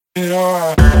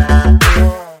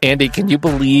Andy, can you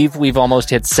believe we've almost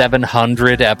hit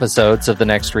 700 episodes of The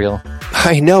Next Reel?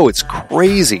 I know, it's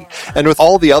crazy. And with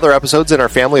all the other episodes in our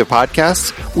family of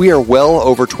podcasts, we are well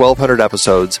over 1,200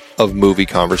 episodes of movie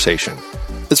conversation.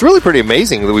 It's really pretty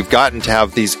amazing that we've gotten to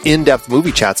have these in-depth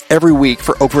movie chats every week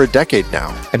for over a decade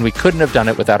now. And we couldn't have done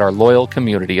it without our loyal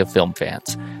community of film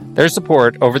fans. Their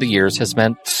support over the years has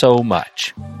meant so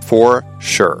much. For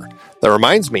sure. That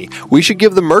reminds me, we should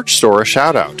give the merch store a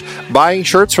shout out. Buying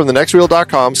shirts from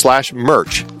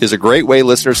thenextreel.com/merch is a great way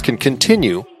listeners can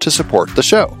continue to support the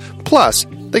show. Plus,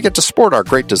 they get to sport our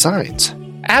great designs.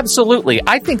 Absolutely.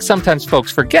 I think sometimes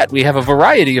folks forget we have a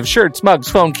variety of shirts, mugs,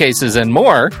 phone cases, and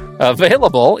more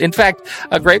available. In fact,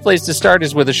 a great place to start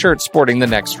is with a shirt sporting the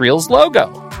Next Reel's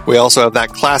logo. We also have that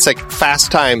classic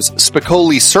Fast Times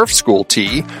Spicoli Surf School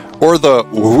tee, or the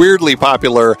weirdly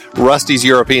popular Rusty's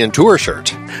European Tour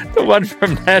shirt. The one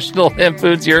from National Hemp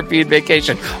Foods European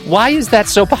Vacation. Why is that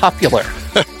so popular?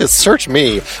 Search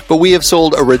me, but we have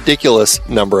sold a ridiculous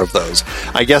number of those.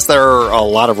 I guess there are a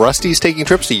lot of Rustys taking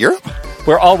trips to Europe?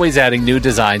 We're always adding new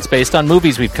designs based on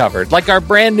movies we've covered, like our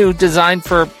brand new design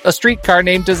for a streetcar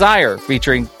named Desire,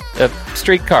 featuring a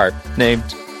streetcar named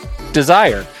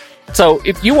Desire. So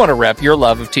if you want to rep your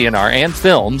love of TNR and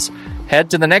films,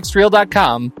 head to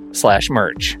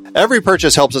thenextreel.com/merch. Every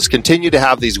purchase helps us continue to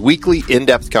have these weekly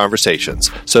in-depth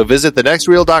conversations. So visit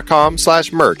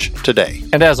thenextreel.com/merch today.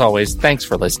 And as always, thanks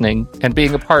for listening and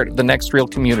being a part of the Next Reel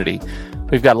community.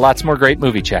 We've got lots more great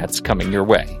movie chats coming your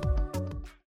way.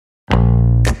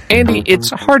 Andy,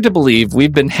 it's hard to believe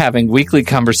we've been having weekly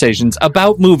conversations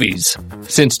about movies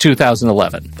since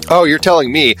 2011. Oh, you're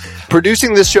telling me.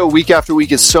 Producing this show week after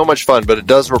week is so much fun, but it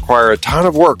does require a ton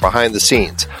of work behind the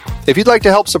scenes. If you'd like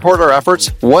to help support our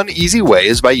efforts, one easy way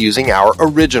is by using our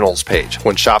Originals page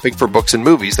when shopping for books and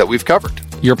movies that we've covered.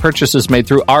 Your purchases made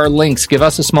through our links give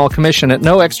us a small commission at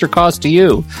no extra cost to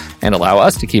you and allow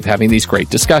us to keep having these great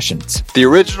discussions. The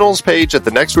Originals page at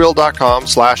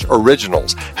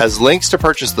thenextreel.com/originals has links to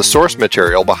purchase the source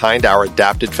material behind our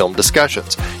adapted film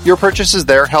discussions. Your purchases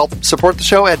there help support the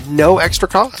show at no extra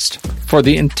cost. For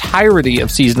the entirety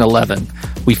of Season 11,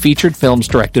 we featured films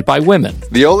directed by women.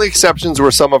 The only exceptions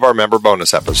were some of our member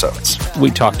bonus episodes. We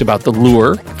talked about The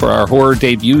Lure for our Horror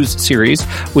Debuts series,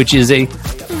 which is a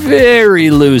very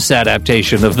loose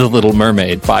adaptation of The Little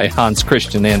Mermaid by Hans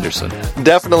Christian Andersen.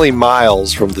 Definitely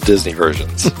miles from the Disney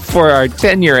versions. For our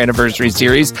 10-year anniversary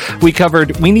series, we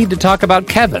covered We Need to Talk About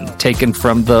Kevin, taken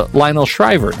from the Lionel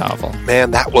Shriver novel.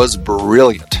 Man, that was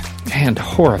brilliant. And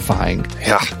horrifying.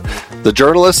 Yeah. The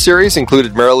Journalist series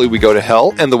included Merrily We Go to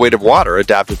Hell and The Weight of Water,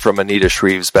 adapted from Anita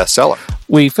Shreve's bestseller.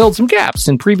 We filled some gaps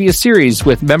in previous series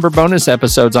with member bonus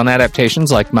episodes on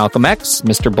adaptations like Malcolm X,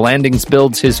 Mr. Blandings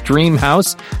Builds His Dream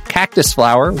House, Cactus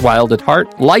Flower, Wild at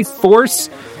Heart, Life Force,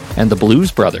 and The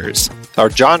Blues Brothers. Our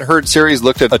John Hurd series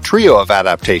looked at a trio of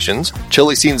adaptations: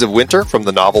 Chilly Scenes of Winter from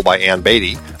the novel by Ann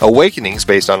Beatty, Awakenings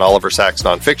based on Oliver Sacks'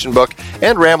 nonfiction book,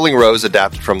 and Rambling Rose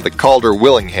adapted from the Calder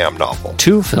Willingham novel.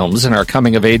 2 films in our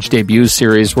coming-of-age debut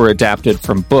series were adapted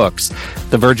from books: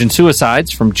 The Virgin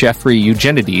Suicides from Jeffrey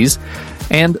Eugenides,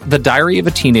 and The Diary of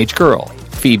a Teenage Girl,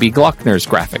 Phoebe Glockner's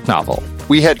graphic novel.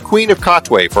 We had Queen of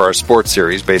Katwe for our sports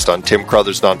series based on Tim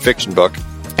Crothers' nonfiction book.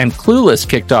 And Clueless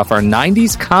kicked off our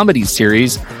 90s comedy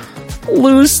series,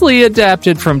 loosely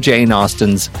adapted from Jane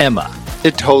Austen's Emma.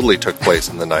 It totally took place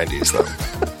in the 90s, though.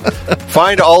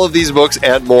 Find all of these books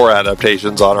and more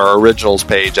adaptations on our Originals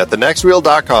page at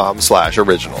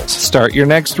thenextreel.com/originals. Start your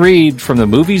next read from the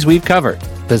movies we've covered.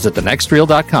 Visit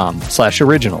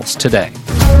thenextreel.com/originals today.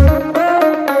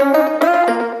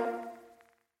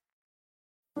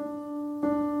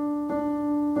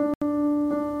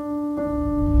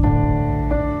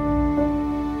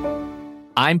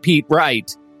 I'm Pete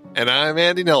Wright. And I'm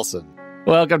Andy Nelson.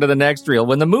 Welcome to The Next Reel.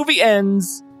 When the movie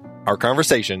ends, our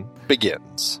conversation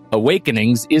begins.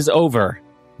 Awakenings is over.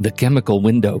 The chemical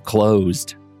window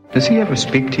closed. Does he ever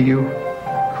speak to you?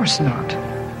 Of course not.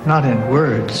 Not in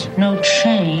words. No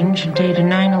change, dated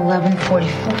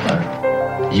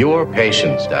 9/11/44. Your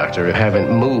patients, Doctor,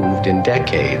 haven't moved in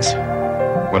decades.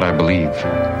 What I believe,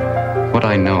 what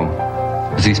I know,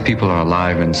 is these people are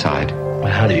alive inside. Well,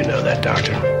 how do you know that,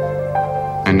 Doctor?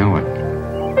 I know it.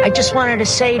 I just wanted to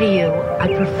say to you, I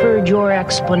preferred your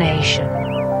explanation.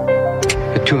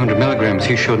 At 200 milligrams,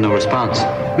 he showed no response.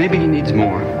 Maybe he needs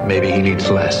more. Maybe he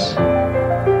needs less.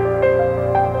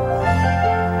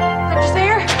 What's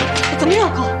there? It's a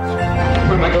miracle.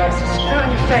 Where are my glasses? They're on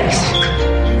your face.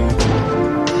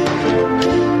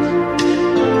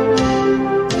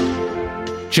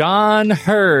 John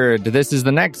Hurd. This is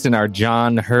the next in our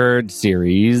John Hurd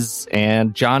series,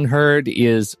 and John Hurd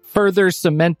is further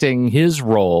cementing his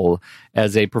role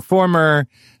as a performer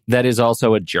that is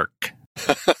also a jerk.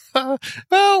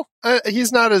 Well,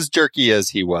 he's not as jerky as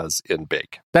he was in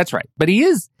Big. That's right, but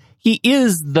he's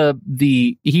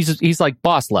like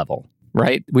boss level,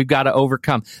 right? We've got to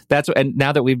overcome and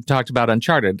now that we've talked about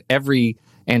Uncharted, every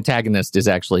antagonist is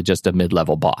actually just a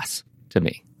mid-level boss to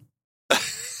me.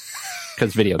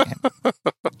 Because video game.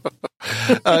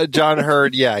 John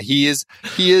Hurd, yeah, he is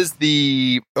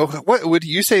the. What would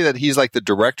you say that he's like the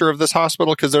director of this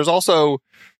hospital? Because there's also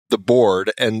the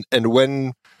board, and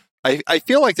when I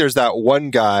feel like there's that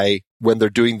one guy when they're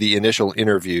doing the initial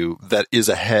interview that is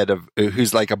ahead of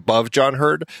who's like above John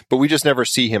Hurd, but we just never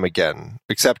see him again,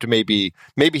 except maybe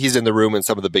he's in the room in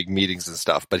some of the big meetings and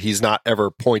stuff, but he's not ever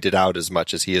pointed out as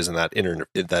much as he is in that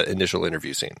initial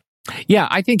interview scene. Yeah,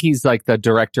 I think he's like the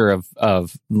director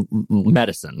of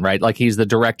medicine, right? Like he's the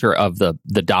director of the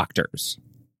doctors,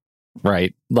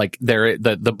 right? Like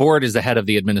the board is the head of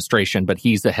the administration, but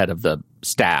he's the head of the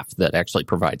staff that actually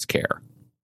provides care.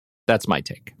 That's my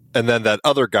take. And then that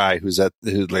other guy who's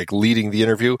like leading the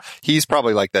interview, he's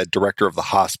probably like that director of the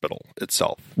hospital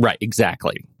itself. Right,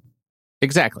 exactly.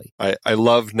 I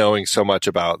love knowing so much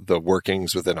about the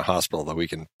workings within a hospital that we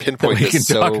can pinpoint this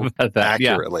so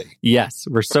accurately. Yeah. Yes,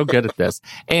 we're so good at this.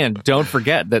 And don't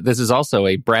forget that this is also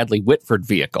a Bradley Whitford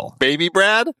vehicle. Baby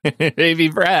Brad? Baby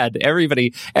Brad.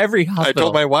 Every hospital. I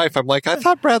told my wife, I'm like, I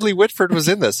thought Bradley Whitford was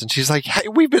in this. And she's like, hey,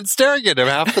 we've been staring at him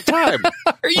half the time.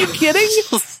 Are you kidding?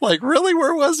 Like, really?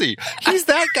 Where was he? He's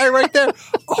that guy right there.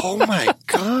 Oh my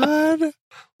God.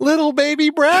 Little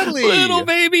baby Bradley. Little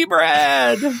baby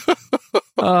Brad.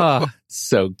 Oh,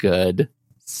 so good.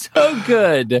 So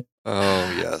good.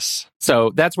 Oh, yes.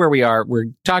 So that's where we are. We're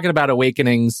talking about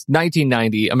Awakenings,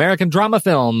 1990, American drama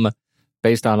film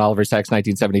based on Oliver Sacks'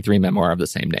 1973 memoir of the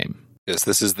same name. Yes,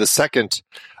 this is the second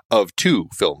of two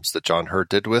films that John Hurd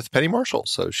did with Penny Marshall.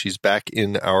 So she's back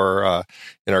in our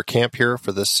camp here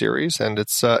for this series, and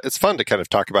it's fun to kind of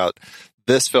talk about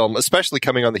this film, especially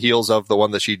coming on the heels of the one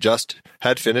that she just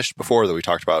had finished before that we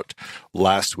talked about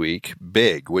last week,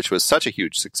 Big, which was such a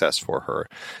huge success for her.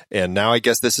 And now I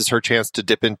guess this is her chance to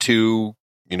dip into,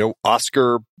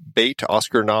 Oscar bait,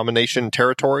 Oscar nomination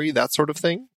territory, that sort of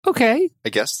thing. Okay. I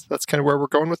guess that's kind of where we're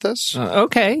going with this.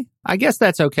 Okay. I guess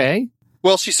that's okay.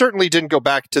 Well, she certainly didn't go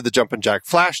back to the Jumpin' Jack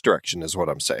Flash direction is what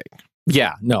I'm saying.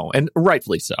 Yeah, no, and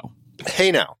rightfully so.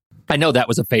 Hey now. I know that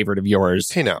was a favorite of yours.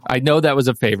 Hey, no. I know that was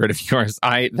a favorite of yours.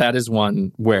 That is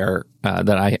one where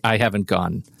that I haven't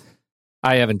gone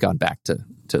back to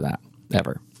that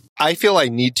ever. I feel I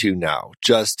need to now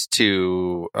just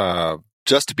to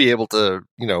be able to,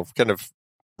 kind of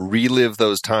relive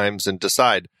those times and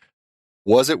decide,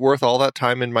 was it worth all that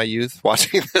time in my youth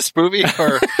watching this movie,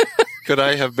 or could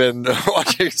I have been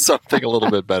watching something a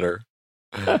little bit better?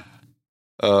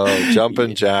 Oh,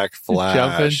 Jumpin' Jack Flash.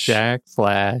 Jumpin' Jack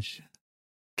Flash.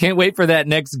 Can't wait for that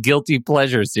next Guilty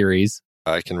Pleasure series.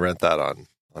 I can rent that on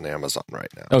Amazon right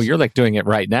now. Oh, you're like doing it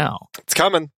right now. It's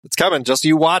coming. Just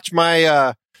you watch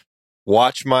my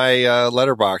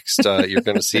Letterboxd. You're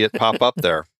going to see it pop up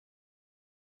there.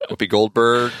 Whoopi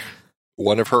Goldberg,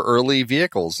 one of her early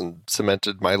vehicles, and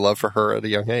cemented my love for her at a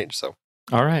young age. So,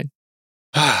 all right.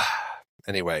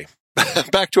 Anyway.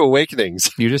 Back to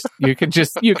Awakenings. You could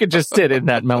just sit in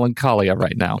that melancholia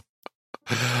right now.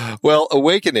 Well,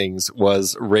 Awakenings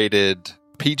was rated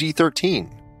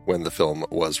PG-13 when the film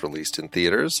was released in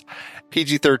theaters.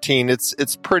 PG-13,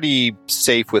 it's pretty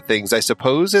safe with things. I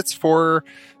suppose it's for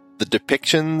the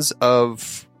depictions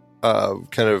of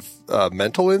kind of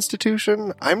mental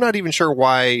institution. I'm not even sure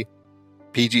why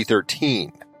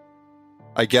PG-13.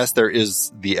 I guess there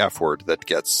is the F word that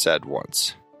gets said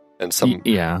once. And some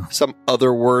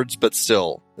other words, but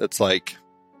still, it's like,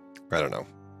 I don't know.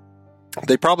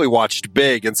 They probably watched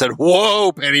Big and said,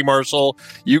 whoa, Penny Marshall,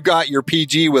 you got your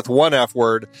PG with one F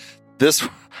word. This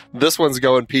one's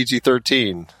going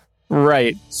PG-13.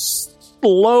 Right.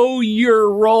 Slow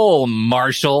your roll,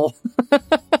 Marshall.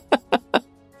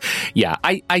 Yeah,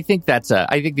 I think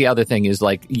I think the other thing is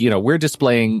like, we're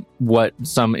displaying what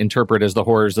some interpret as the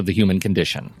horrors of the human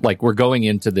condition. Like we're going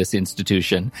into this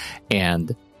institution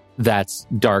and that's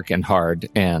dark and hard,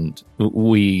 and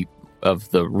we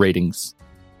of the ratings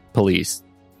police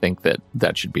think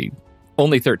that should be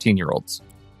only 13-year-olds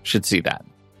should see that.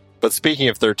 But speaking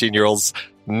of 13-year-olds,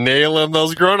 nailing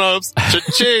those grown-ups,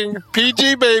 cha-ching,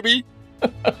 PG baby.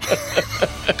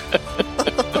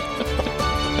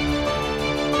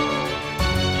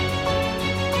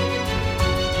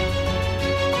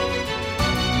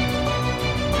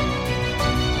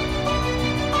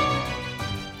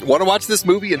 Want to watch this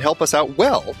movie and help us out?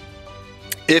 Well,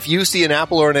 if you see an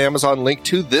Apple or an Amazon link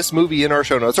to this movie in our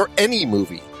show notes, or any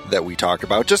movie that we talk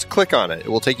about, just click on it. It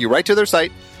will take you right to their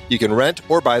site. You can rent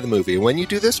or buy the movie. And when you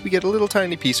do this, we get a little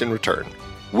tiny piece in return.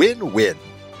 Win-win.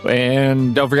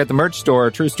 And don't forget the merch store,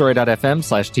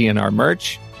 truestory.fm/TNR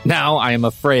merch. Now, I am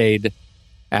afraid,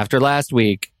 after last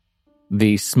week,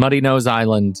 the Smutty Nose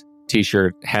Island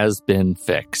t-shirt has been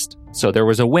fixed. So there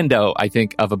was a window, I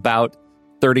think, of about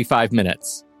 35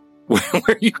 minutes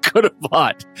where you could have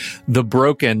bought the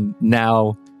broken,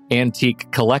 now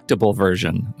antique collectible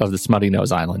version of the Smutty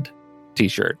Nose Island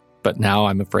t-shirt. But now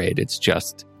I'm afraid it's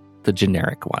just the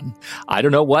generic one. I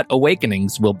don't know what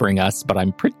Awakenings will bring us, but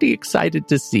I'm pretty excited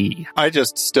to see. I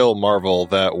just still marvel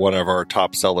that one of our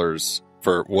top sellers,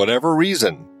 for whatever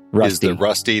reason, is the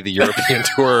Rusty, the European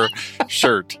Tour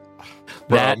shirt.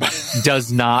 That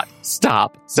does not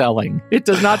stop selling. It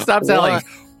does not stop selling.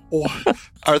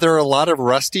 Are there a lot of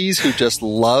Rusties who just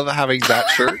love having that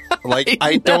shirt? Like,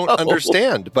 I don't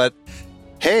understand, but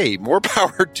hey, more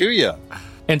power to you.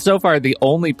 And so far, the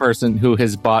only person who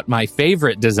has bought my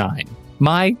favorite design,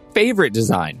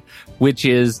 which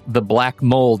is the black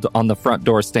mold on the front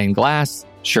door stained glass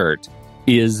shirt,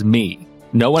 is me.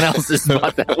 No one else has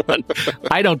bought that one.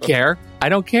 I don't care.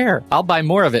 I'll buy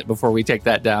more of it before we take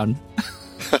that down.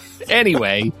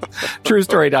 Anyway,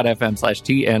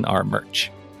 truestory.fm/TNR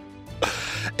merch.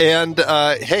 And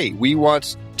hey, we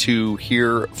want to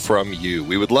hear from you.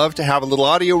 We would love to have a little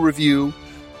audio review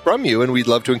from you, and we'd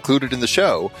love to include it in the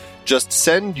show. Just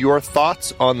send your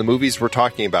thoughts on the movies we're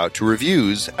talking about to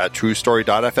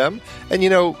reviews@truestory.fm. And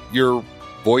your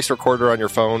voice recorder on your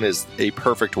phone is a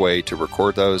perfect way to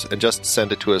record those, and just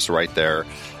send it to us right there.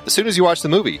 As soon as you watch the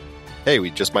movie, hey, we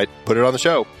just might put it on the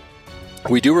show.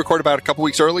 We do record about a couple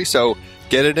weeks early, so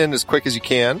get it in as quick as you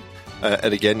can.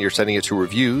 And again, you're sending it to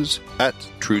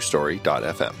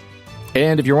reviews@truestory.fm.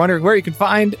 And if you're wondering where you can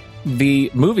find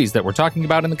the movies that we're talking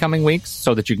about in the coming weeks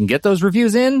so that you can get those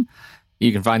reviews in,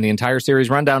 you can find the entire series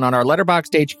rundown on our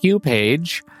Letterboxd HQ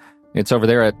page. It's over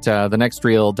there at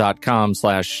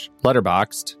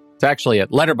thenextreel.com/letterboxd. It's actually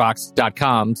at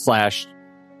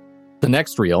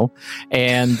letterboxd.com/thenextreel.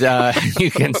 And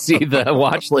you can see the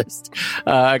watch list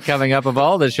coming up of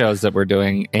all the shows that we're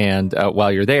doing. And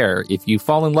while you're there, if you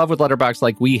fall in love with Letterboxd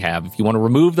like we have, if you want to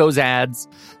remove those ads,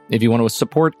 if you want to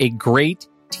support a great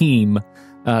team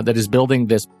that is building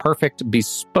this perfect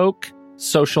bespoke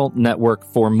social network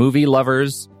for movie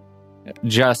lovers,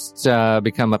 just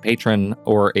become a patron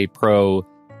or a pro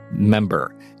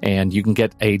member, and you can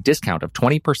get a discount of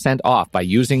 20% off by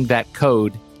using that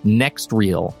code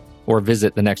NEXTREEL, or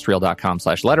visit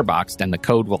thenextreel.com/letterboxd, and the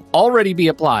code will already be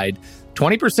applied.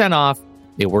 20% off.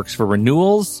 It works for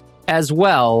renewals as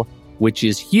well, which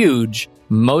is huge.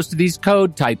 Most of these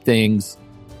code type things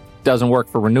doesn't work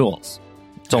for renewals.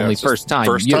 It's only first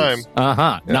time use. Yeah,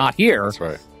 not here. That's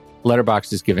right.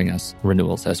 Letterboxd is giving us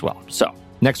renewals as well. So,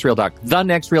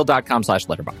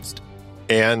 thenextreel.com/letterboxd.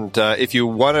 And if you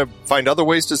want to find other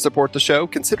ways to support the show,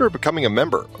 consider becoming a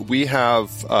member. We have,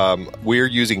 we're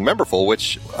using Memberful,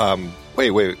 which,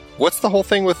 wait, what's the whole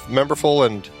thing with Memberful?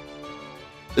 And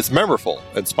it's Memberful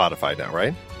and Spotify now,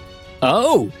 right?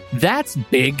 Oh, that's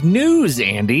big news,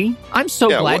 Andy. I'm so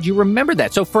glad you remember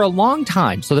that. So for a long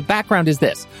time, so the background is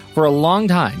this. For a long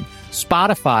time,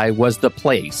 Spotify was the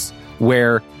place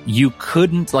where you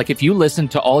couldn't, like, if you listen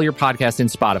to all your podcasts in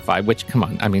Spotify, which, come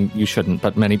on, I mean, you shouldn't,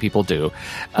 but many people do.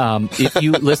 If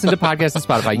you listen to podcasts in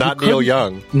Spotify, not Neil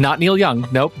Young. Not Neil Young.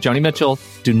 Nope. Joni Mitchell.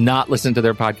 Do not listen to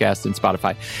their podcasts in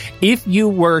Spotify. If you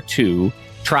were to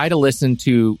try to listen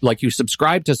to, like, you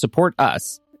subscribe to support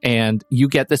us, and you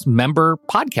get this member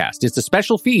podcast. It's a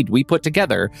special feed we put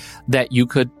together that you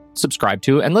could subscribe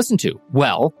to and listen to.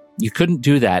 Well, you couldn't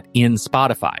do that in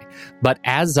Spotify. But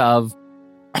as of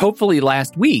hopefully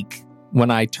last week, when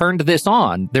I turned this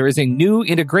on, there is a new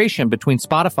integration between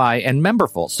Spotify and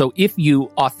Memberful. So if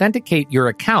you authenticate your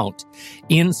account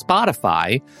in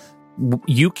Spotify,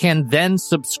 you can then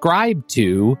subscribe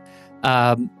to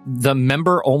the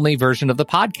member-only version of the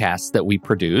podcast that we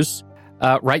produce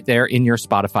right there in your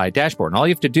Spotify dashboard. And all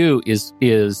you have to do is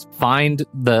find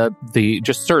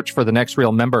just search for the Next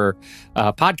Reel Member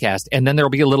podcast, and then there'll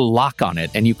be a little lock on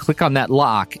it. And you click on that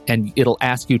lock, and it'll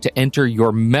ask you to enter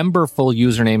your Memberful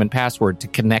username and password to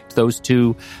connect those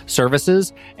two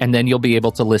services, and then you'll be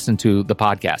able to listen to the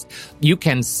podcast. You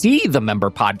can see the Member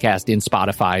podcast in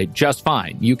Spotify just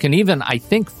fine. You can even, I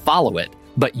think, follow it,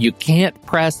 but you can't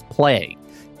press play.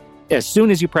 As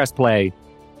soon as you press play,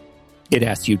 it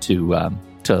asks you to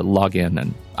log in.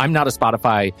 And I'm not a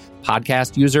Spotify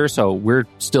podcast user, so we're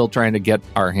still trying to get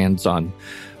our hands on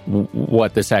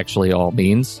what this actually all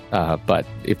means. But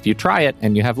if you try it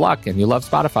and you have luck and you love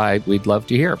Spotify, we'd love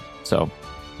to hear. So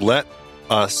let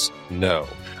us know.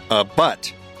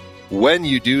 But when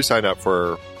you do sign up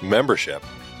for membership,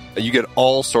 you get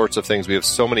all sorts of things. We have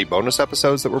so many bonus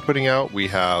episodes that we're putting out. We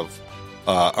have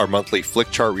our monthly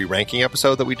Flick Chart re-ranking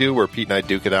episode that we do where Pete and I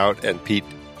duke it out, and Pete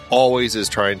always is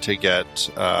trying to get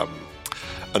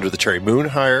Under the Cherry Moon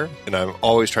higher, and I'm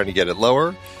always trying to get it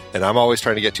lower, and I'm always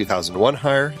trying to get 2001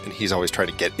 higher, and he's always trying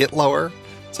to get it lower.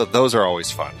 So those are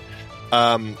always fun.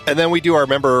 And then we do our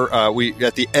we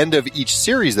at the end of each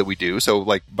series that we do. So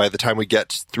like by the time we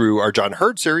get through our John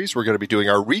Hurd series, we're going to be doing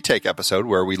our retake episode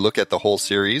where we look at the whole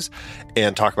series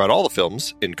and talk about all the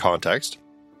films in context.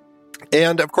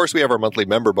 And of course, we have our monthly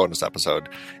member bonus episode,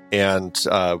 and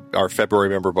our February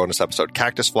member bonus episode,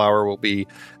 Cactus Flower, will be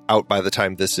out by the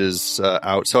time this is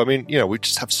out. So, I mean, we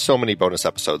just have so many bonus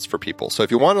episodes for people. So if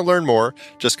you want to learn more,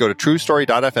 just go to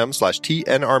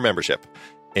truestory.fm/TNR membership,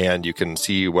 and you can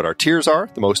see what our tiers are.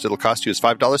 The most it'll cost you is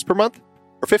 $5 per month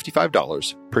or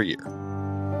 $55 per year.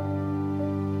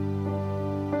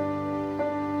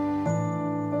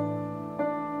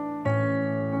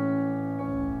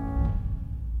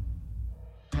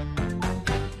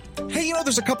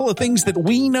 There's a couple of things that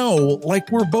we know,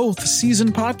 like we're both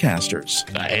seasoned podcasters.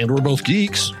 And we're both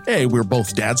geeks. Hey, we're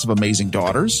both dads of amazing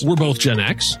daughters. We're both Gen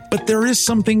X. But there is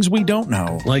some things we don't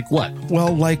know. Like what?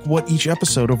 Well, like what each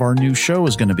episode of our new show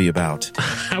is going to be about.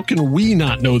 How can we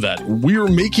not know that? We're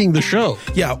making the show.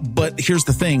 Yeah, but here's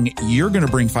the thing. You're going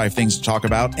to bring 5 things to talk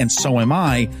about, and so am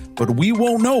I, but we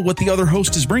won't know what the other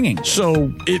host is bringing.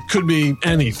 So it could be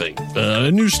anything.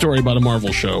 A news story about a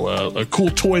Marvel show, a cool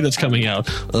toy that's coming out,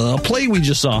 a play we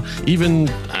just saw, even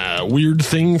a weird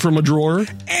thing from a drawer.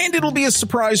 And it'll be a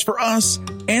surprise for us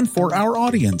and for our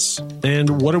audience.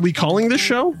 And what are we calling this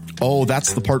show? Oh,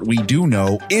 that's the part we do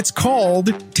know. It's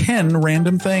called 10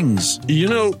 Random Things.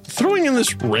 Throwing in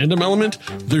this random element,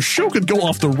 the show could go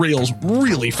off the rails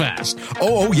really fast.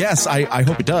 Oh yes, I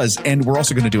hope it does. And we're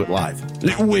also going to do it live.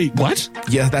 Wait, what?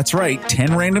 Yeah, that's right.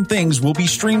 10 Random Things will be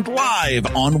streamed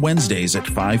live on Wednesdays at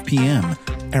 5 p.m.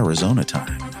 Arizona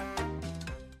time.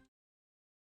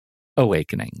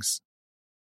 Awakenings.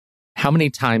 How many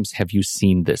times have you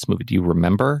seen this movie? Do you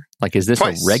remember? Like, is this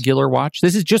Twice. a regular watch?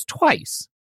 This is just twice.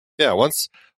 Yeah, once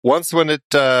when it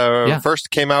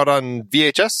first came out on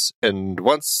VHS, and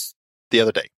once the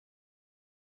other day.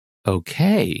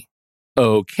 Okay.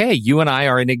 You and I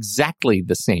are in exactly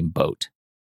the same boat.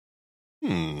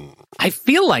 I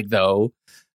feel like, though,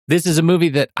 this is a movie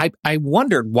that I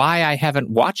wondered why I haven't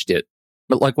watched it,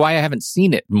 but like why I haven't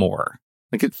seen it more.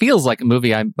 Like, it feels like a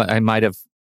movie I might have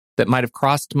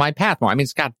crossed my path more. I mean,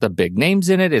 it's got the big names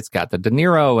in it. It's got the De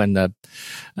Niro and the,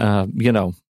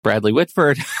 Bradley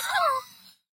Whitford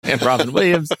and Robin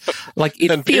Williams. Like,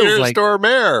 it and feels Peter like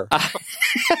Stormare.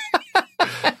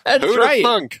 That's Who'd right.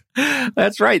 have thunk?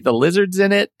 That's right. The lizard's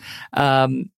in it.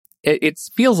 It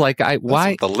feels like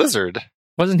why the lizard?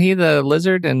 Wasn't he the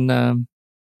lizard in no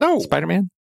Spider-Man?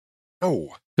 No.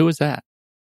 Who was that?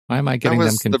 Why am I getting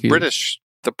them confused?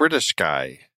 The British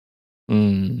guy.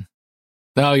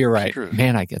 Oh, you're right.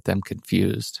 Man, I get them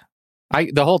confused.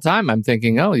 The whole time I'm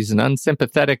thinking, oh, he's an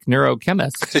unsympathetic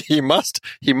neurochemist. he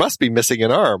must be missing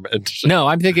an arm. And no,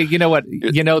 I'm thinking, you know what?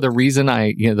 The reason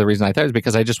I thought is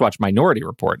because I just watched Minority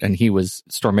Report, and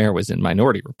Stormare was in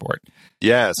Minority Report.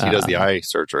 Yes, he does the eye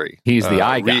surgery. He's the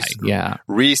eye guy. Yeah,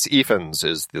 Rhys Ifans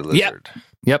is the lizard.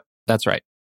 Yep, that's right.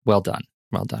 Well done.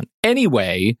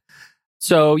 Anyway,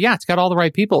 so yeah, it's got all the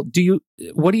right people.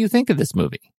 What do you think of this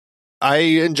movie? I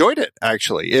enjoyed it,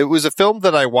 actually. It was a film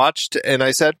that I watched and I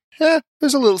said, it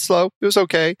was a little slow. It was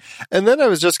okay. And then I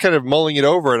was just kind of mulling it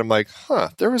over and I'm like,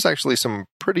 there was actually some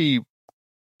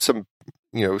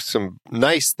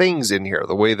nice things in here,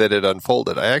 the way that it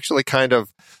unfolded. I actually kind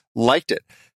of liked it.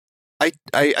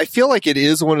 I feel like it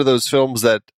is one of those films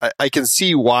that I can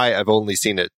see why I've only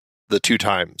seen it the 2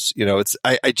 times.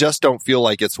 I just don't feel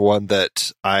like it's one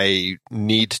that I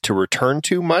need to return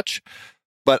to much.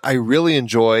 But I really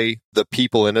enjoy the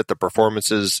people in it, the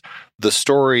performances, the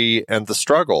story, and the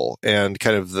struggle, and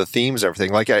kind of the themes and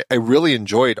everything. Like, I really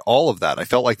enjoyed all of that. I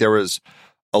felt like there was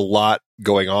a lot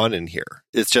going on in here.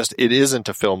 It's just, it isn't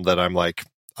a film that I'm like,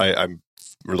 I'm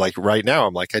like right now,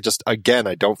 I'm like, I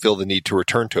don't feel the need to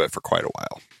return to it for quite a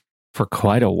while. For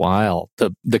quite a while.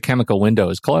 The chemical window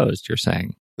is closed, you're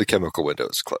saying? The chemical window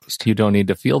is closed. You don't need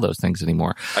to feel those things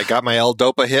anymore. I got my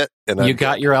L-Dopa hit. And you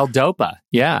got your L-Dopa.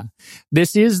 Yeah.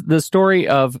 This is the story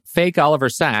of fake Oliver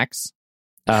Sacks.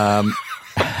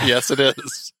 Yes, it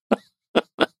is.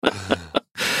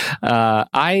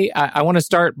 I want to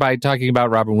start by talking about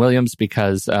Robin Williams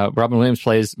because Robin Williams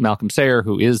plays Malcolm Sayer,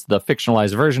 who is the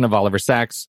fictionalized version of Oliver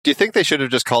Sacks. Do you think they should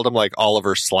have just called him like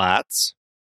Oliver Slats?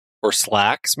 Or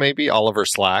Slacks, maybe? Oliver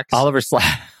Slacks? Oliver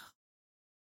Slacks.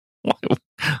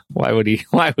 Why would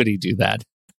he do that?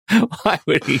 Why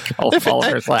would he call him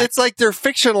Oliver Slacks? It's like they're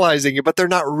fictionalizing it, but they're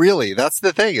not really. That's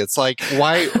the thing. It's like,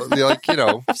 why, like,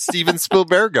 Steven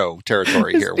Spielbergo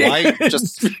territory here. Why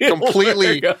just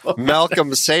completely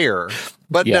Malcolm Sayer?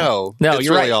 But no, it's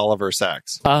you're really right. Oliver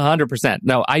Sacks. 100%.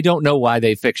 No, I don't know why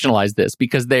they fictionalized this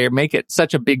because they make it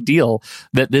such a big deal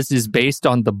that this is based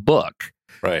on the book.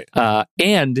 Right.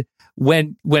 And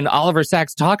when Oliver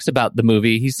Sacks talks about the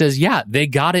movie, he says, yeah, they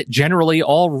got it generally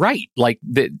all right. Like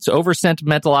it's over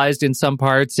sentimentalized in some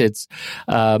parts. It's,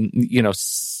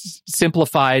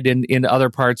 simplified in other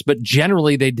parts, but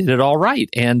generally they did it all right.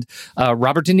 And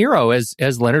Robert De Niro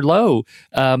as Leonard Lowe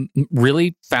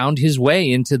really found his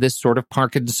way into this sort of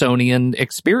Parkinsonian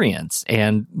experience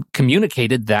and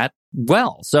communicated that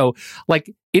well. So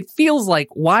like, it feels like,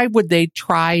 why would they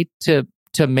try to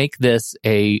make this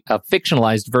a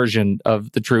fictionalized version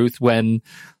of the truth when,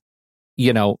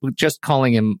 just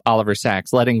calling him Oliver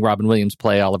Sacks, letting Robin Williams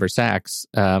play Oliver Sacks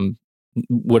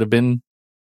would have been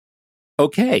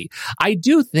okay. I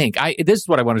do think, this is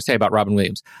what I want to say about Robin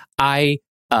Williams. I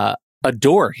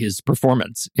adore his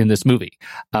performance in this movie.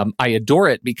 I adore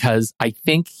it because I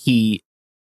think he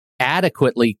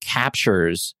adequately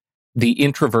captures the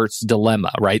introvert's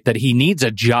dilemma, right? That he needs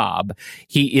a job.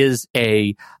 He is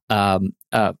a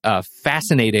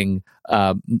fascinating,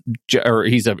 or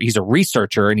he's a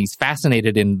researcher, and he's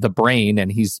fascinated in the brain, and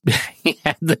he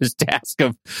had this task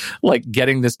of like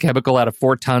getting this chemical out of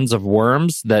 4 tons of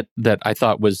worms that I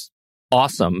thought was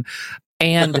awesome.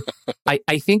 And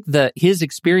I think that his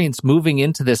experience moving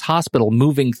into this hospital,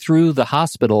 moving through the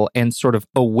hospital and sort of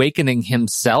awakening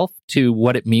himself to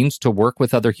what it means to work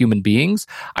with other human beings,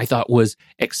 I thought was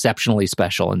exceptionally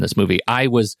special in this movie. I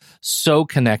was so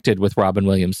connected with Robin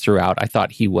Williams throughout. I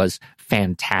thought he was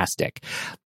fantastic.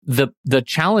 The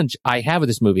challenge I have with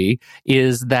this movie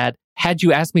is that had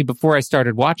you asked me before I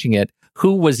started watching it,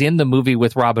 who was in the movie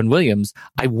with Robin Williams,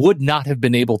 I would not have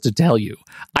been able to tell you.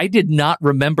 I did not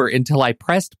remember until I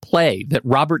pressed play that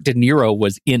Robert De Niro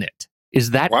was in it.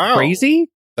 Is that crazy?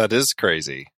 That is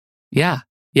crazy. Yeah.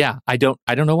 I don't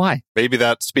know why. Maybe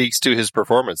that speaks to his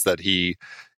performance that he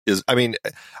is. I mean,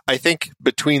 I think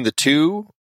between the two,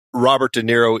 Robert De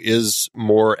Niro is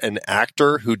more an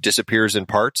actor who disappears in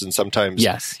parts, and sometimes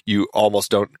you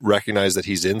almost don't recognize that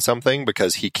he's in something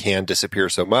because he can disappear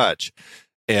so much.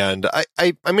 And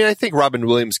I mean, I think Robin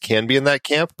Williams can be in that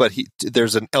camp, but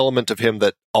there's an element of him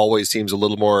that always seems a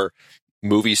little more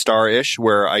movie star-ish,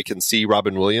 where I can see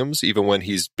Robin Williams even when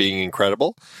he's being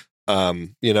incredible.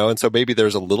 And so maybe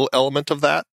there's a little element of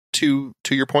that to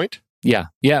your point. Yeah.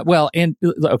 Well, and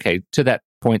okay, to that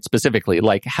point specifically,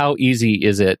 like how easy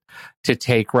is it to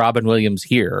take Robin Williams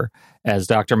here as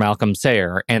Dr. Malcolm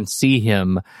Sayer and see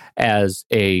him as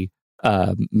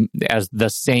as the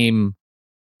same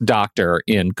doctor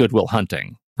in Good Will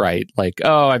Hunting, right? Like,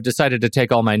 oh, I've decided to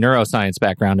take all my neuroscience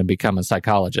background and become a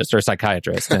psychologist or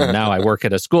psychiatrist, and now I work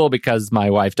at a school because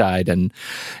my wife died, and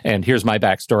here's my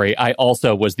backstory. I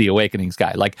also was the Awakenings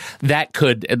guy. Like that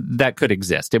could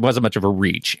exist. It wasn't much of a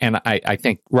reach, and I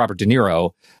think Robert De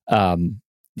Niro.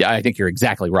 I think you're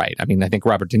exactly right. I mean, I think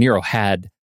Robert De Niro had,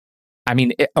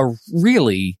 a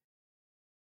really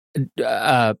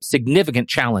significant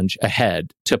challenge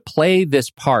ahead to play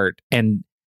this part and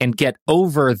get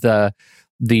over the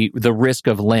risk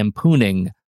of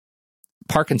lampooning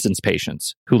Parkinson's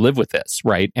patients who live with this,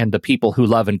 right? And the people who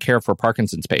love and care for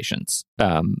Parkinson's patients,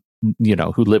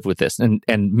 who live with this,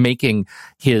 and making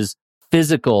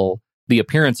the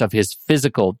appearance of his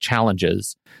physical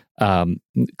challenges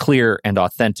clear and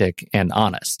authentic and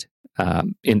honest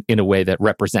in a way that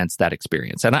represents that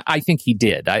experience. And I think he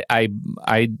did.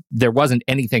 There wasn't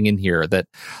anything in here that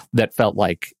felt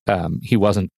like he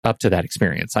wasn't up to that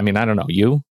experience. I mean, I don't know,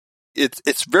 you?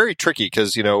 It's very tricky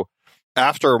because,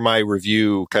 after my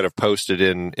review kind of posted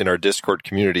in our Discord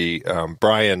community,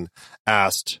 Brian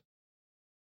asked,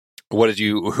 who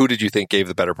did you think gave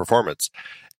the better performance?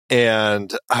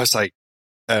 And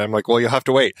I'm like, well, you'll have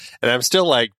to wait. And I'm still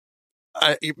like,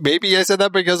 maybe I said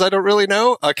that because I don't really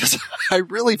know, because I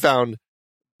really found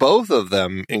both of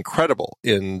them incredible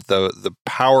in the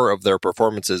power of their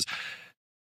performances,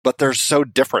 but they're so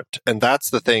different. And that's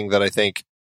the thing that I think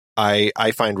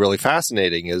I find really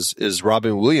fascinating is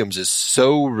Robin Williams is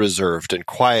so reserved and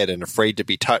quiet and afraid to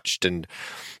be touched and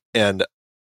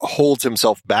holds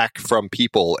himself back from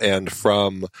people and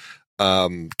from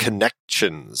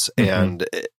connections, and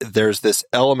there's this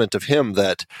element of him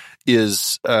that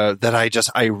is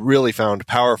that I really found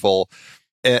powerful.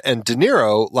 And De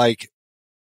Niro, like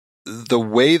the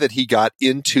way that he got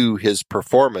into his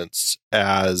performance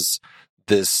as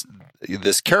this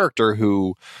character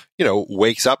who,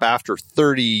 wakes up after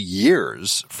 30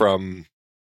 years from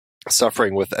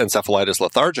suffering with encephalitis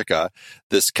lethargica,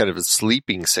 this kind of a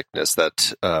sleeping sickness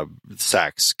that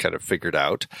Sachs kind of figured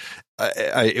out.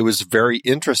 It was very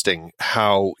interesting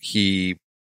how he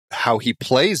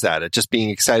plays that, at just being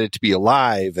excited to be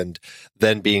alive and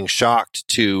then being shocked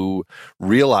to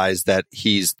realize that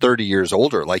he's 30 years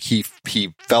older. Like he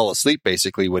fell asleep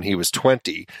basically when he was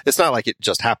 20. It's not like it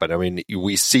just happened. I mean,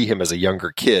 we see him as a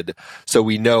younger kid, so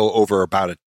we know over about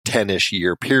a 10-ish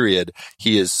year period,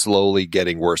 he is slowly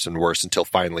getting worse and worse until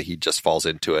finally he just falls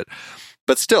into it.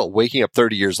 But still, waking up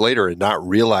 30 years later and not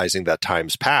realizing that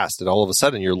time's passed, and all of a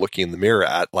sudden you're looking in the mirror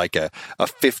at like a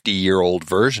 50-year-old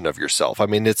version of yourself. I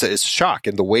mean, it's shock.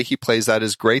 And the way he plays that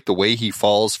is great. The way he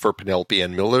falls for Penelope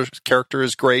Ann Miller's character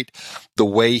is great. The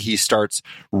way he starts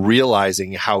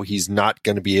realizing how he's not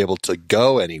going to be able to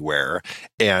go anywhere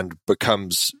and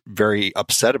becomes very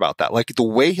upset about that. Like the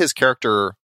way his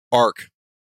character arc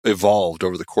evolved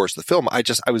over the course of the film, I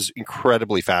was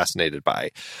incredibly fascinated by.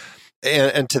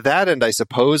 And to that end, I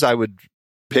suppose I would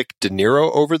pick De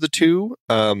Niro over the two,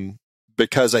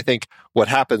 because I think what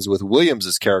happens with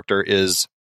Williams's character is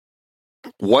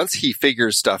once he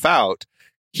figures stuff out,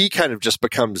 he kind of just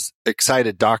becomes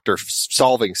excited doctor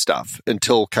solving stuff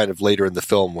until kind of later in the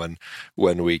film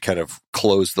when we kind of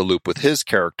close the loop with his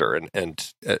character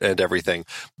and everything.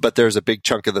 But there's a big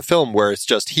chunk of the film where it's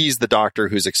just he's the doctor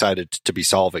who's excited to be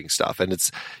solving stuff. And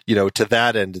it's, to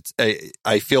that end,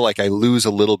 I feel like I lose a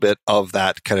little bit of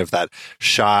that kind of that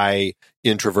shy,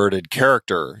 introverted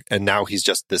character. And now he's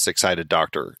just this excited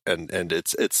doctor. And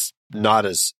it's not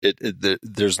as,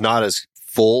 there's not as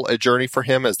full a journey for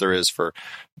him as there is for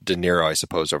De Niro, I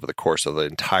suppose, over the course of the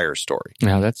entire story.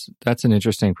 Yeah, that's an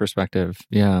interesting perspective.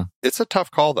 Yeah, it's a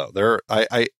tough call though.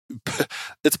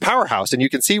 It's Powerhouse, and you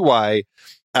can see why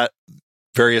at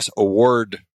various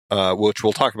award, which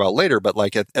we'll talk about later, but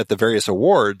like at the various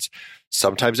awards,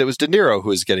 sometimes it was De Niro who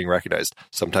was getting recognized.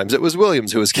 Sometimes it was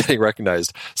Williams who was getting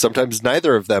recognized. Sometimes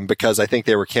neither of them, because I think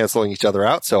they were canceling each other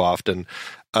out so often.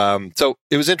 So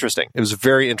it was interesting. It was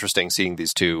very interesting seeing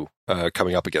these two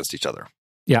coming up against each other.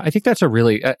 Yeah, I think that's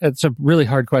it's a really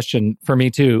hard question for me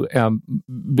too,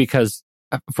 because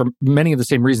for many of the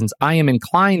same reasons, I am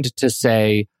inclined to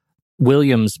say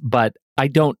Williams, but I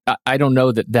don't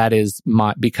know that is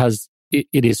because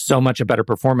it is so much a better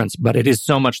performance, but it is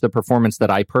so much the performance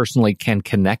that I personally can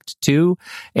connect to,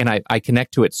 and I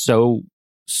connect to it so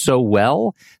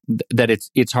well that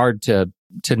it's hard to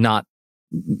not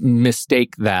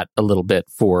mistake that a little bit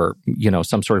for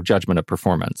some sort of judgment of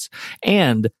performance.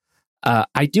 And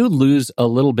I do lose a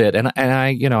little bit, and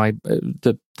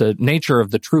the nature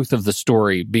of the truth of the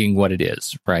story being what it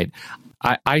is, right?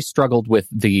 I struggled with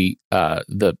the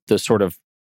sort of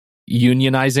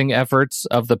unionizing efforts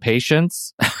of the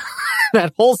patients.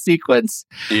 That whole sequence.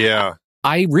 Yeah.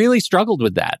 I really struggled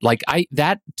with that. Like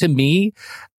to me,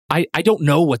 I don't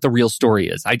know what the real story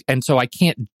is. And so I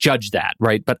can't judge that,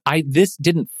 right? But this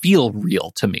didn't feel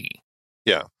real to me.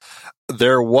 Yeah.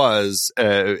 There was,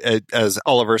 as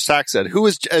Oliver Sacks said, who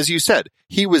was, as you said,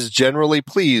 he was generally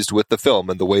pleased with the film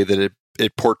and the way that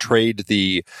it portrayed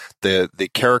the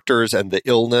characters and the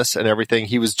illness and everything.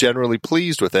 He was generally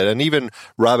pleased with it. And even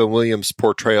Robin Williams'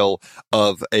 portrayal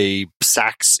of a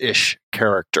Sachs-ish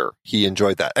character, he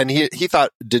enjoyed that. And he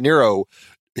thought De Niro,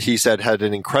 he said, had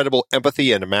an incredible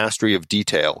empathy and a mastery of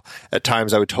detail. At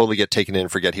times I would totally get taken in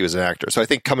and forget he was an actor. So I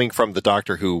think coming from the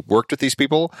doctor who worked with these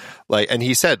people, and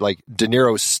he said, De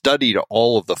Niro studied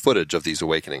all of the footage of these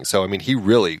awakenings. So, I mean, he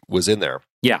really was in there.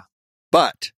 Yeah.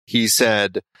 But he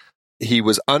said he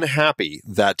was unhappy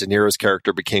that De Niro's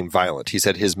character became violent. He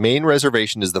said his main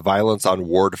reservation is the violence on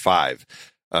Ward 5.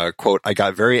 Quote, I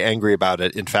got very angry about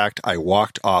it. In fact, I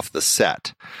walked off the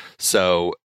set.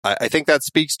 So I think that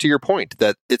speaks to your point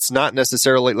that it's not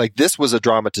necessarily this was a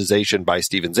dramatization by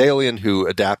Steven Zaillian, who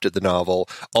adapted the novel.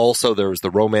 Also, there was the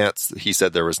romance. He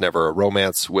said there was never a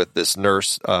romance with this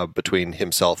nurse between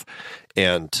himself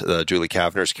and Julie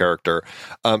Kavner's character.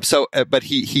 But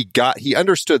he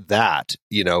understood that.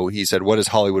 He said, "What is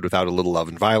Hollywood without a little love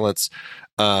and violence?"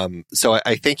 So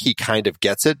I think he kind of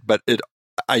gets it, but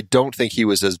I don't think he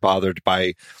was as bothered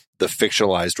by the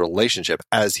fictionalized relationship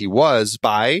as he was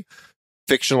by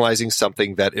fictionalizing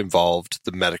something that involved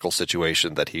the medical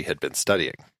situation that he had been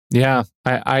studying. Yeah,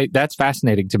 I that's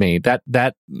fascinating to me. That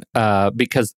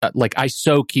because I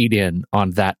so keyed in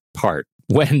on that part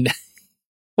when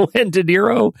when De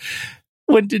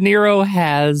Niro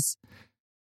has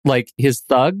like his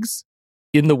thugs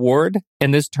in the ward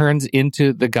and this turns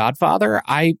into The Godfather,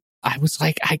 I was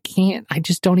like, I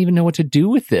just don't even know what to do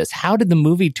with this. How did the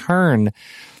movie turn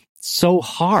so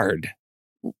hard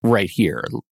right here?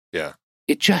 Yeah.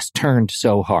 It just turned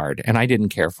so hard and I didn't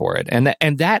care for it. And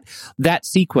that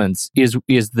sequence is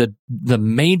the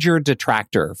major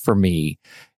detractor for me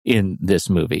in this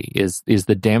movie is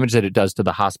the damage that it does to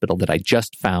the hospital that I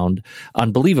just found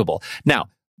unbelievable. Now,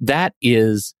 that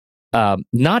is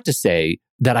not to say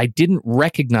that I didn't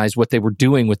recognize what they were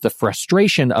doing with the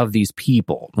frustration of these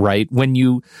people, right? When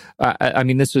you,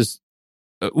 this was,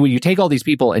 when you take all these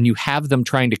people and you have them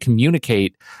trying to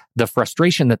communicate the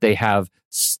frustration that they have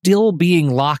still being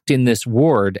locked in this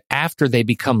ward after they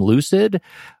become lucid,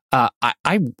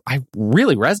 I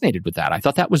really resonated with that. I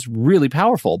thought that was really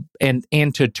powerful, and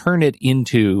to turn it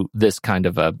into this kind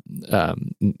of a,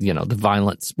 the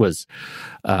violence was,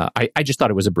 I just thought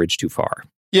it was a bridge too far.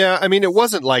 Yeah, I mean, it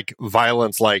wasn't like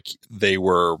violence like they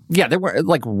were... Yeah, they were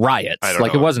like riots.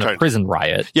 Like, it wasn't a prison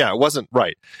riot. Yeah, it wasn't,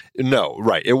 right. No,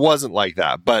 right. It wasn't like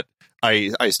that. But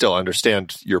I still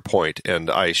understand your point, and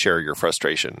I share your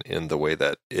frustration in the way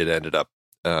that it ended up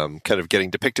kind of getting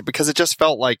depicted, because it just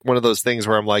felt like one of those things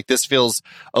where I'm like, this feels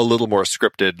a little more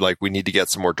scripted, like we need to get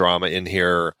some more drama in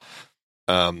here.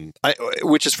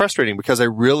 Which is frustrating because I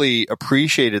really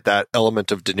appreciated that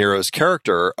element of De Niro's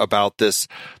character about this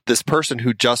person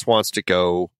who just wants to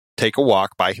go take a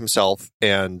walk by himself,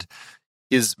 and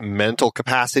his mental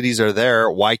capacities are there.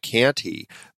 Why can't he?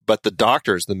 But the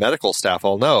doctors, the medical staff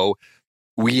all know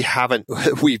we've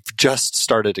just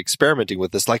started experimenting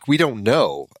with this. Like, we don't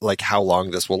know like how long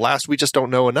this will last. We just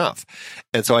don't know enough.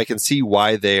 And so I can see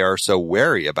why they are so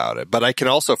wary about it. But I can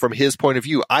also, from his point of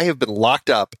view, I have been locked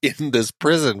up in this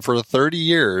prison for 30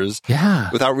 years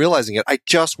without realizing it. I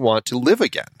just want to live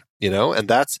again, and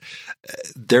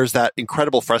there's that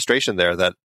incredible frustration there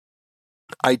that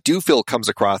I do feel comes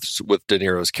across with De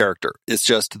Niro's character. It's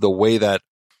just the way that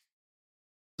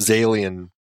Zalian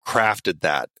crafted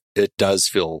that. It does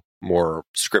feel more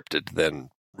scripted than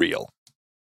real.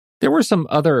 There were some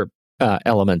other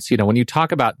elements, when you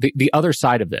talk about the other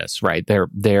side of this, right?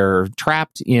 They're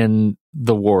trapped in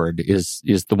the ward is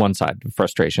the one side of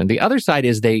frustration. The other side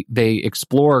is they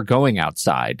explore going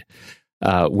outside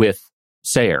with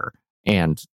Sayer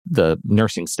and the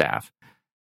nursing staff.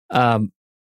 And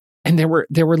there were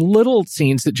little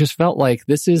scenes that just felt like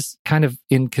this is kind of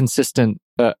inconsistent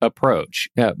approach,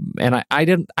 and I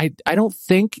don't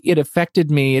think it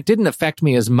affected me. It didn't affect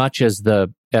me as much as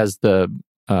the the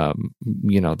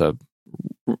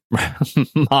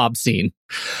mob scene,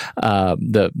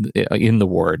 in the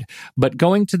ward. But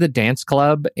going to the dance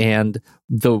club and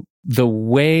the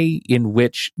way in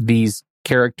which these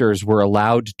characters were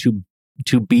allowed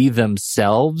to be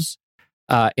themselves.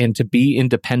 And to be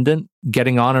independent,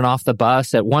 getting on and off the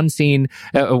bus. At one scene,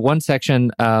 one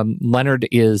section, Leonard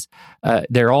is,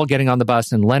 they're all getting on the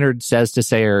bus, and Leonard says to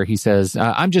Sayer, he says,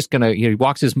 I'm just going to, he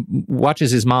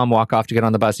watches his mom walk off to get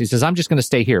on the bus. He says, I'm just going to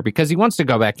stay here, because he wants to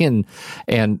go back in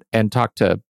and talk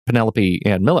to Penelope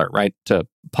and Miller, right, to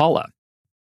Paula.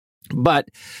 But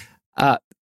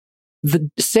the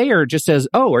Sayer just says,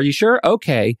 oh, are you sure?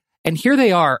 Okay. And here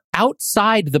they are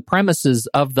outside the premises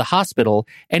of the hospital,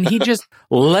 and he just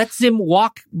lets him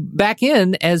walk back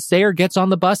in as Sayer gets on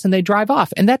the bus and they drive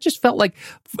off. And that just felt like,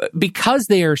 because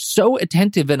they are so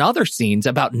attentive in other scenes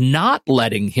about not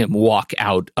letting him walk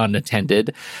out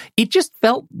unattended, it just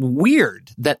felt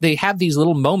weird that they have these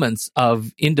little moments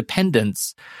of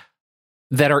independence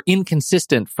that are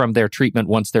inconsistent from their treatment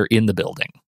once they're in the building.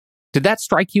 Did that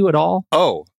strike you at all?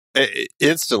 Oh,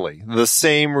 instantly. The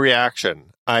same reaction.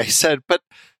 I said, but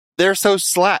they're so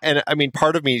slack. And I mean,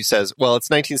 part of me says, well, it's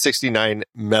 1969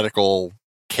 medical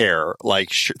care.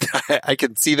 Like, sure, I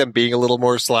can see them being a little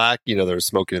more slack. They're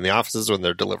smoking in the offices when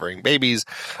they're delivering babies,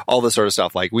 all this sort of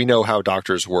stuff. Like, we know how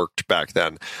doctors worked back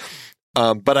then.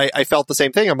 But I felt the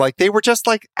same thing. I'm like, they were just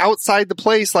like outside the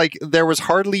place. Like, there was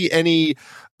hardly any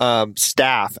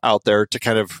staff out there to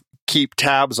kind of keep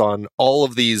tabs on all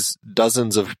of these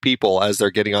dozens of people as they're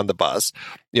getting on the bus.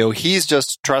 He's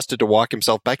just trusted to walk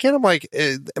himself back in. I'm like,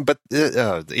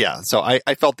 yeah. So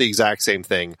I felt the exact same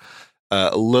thing.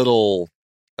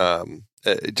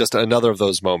 Just another of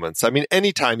those moments. I mean,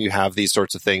 anytime you have these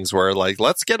sorts of things where like,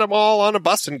 let's get them all on a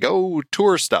bus and go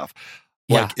tour stuff.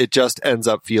 Like, it just ends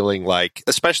up feeling like,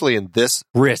 especially in this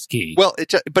risky. Well,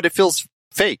 but it feels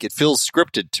fake. It feels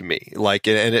scripted to me. Like,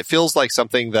 and it feels like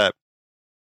something that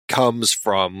comes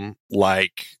from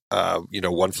like,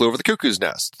 One Flew Over the Cuckoo's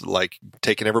Nest, like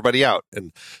taking everybody out.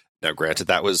 And Now, granted,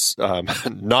 that was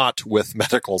not with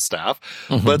medical staff,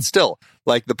 but still,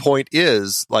 like, the point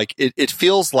is, like, it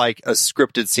feels like a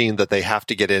scripted scene that they have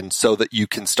to get in so that you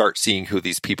can start seeing who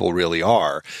these people really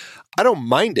are. I don't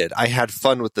mind it. I had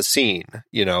fun with the scene.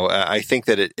 You know, I think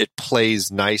that it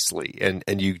plays nicely,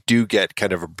 and you do get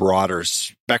kind of a broader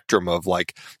spectrum of,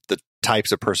 like, the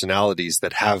types of personalities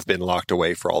that have been locked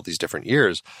away for all these different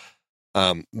years.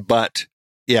 But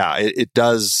yeah, it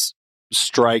does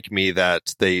strike me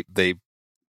that they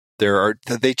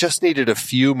just needed a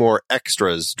few more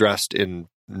extras dressed in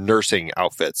nursing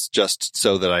outfits just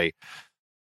so that I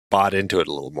bought into it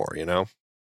a little more, you know?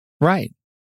 Right.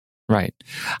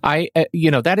 I,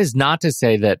 that is not to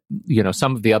say that,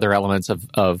 some of the other elements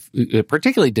of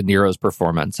particularly De Niro's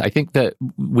performance. I think that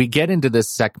we get into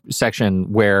this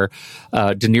section where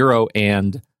De Niro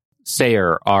and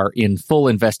Sayer are in full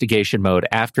investigation mode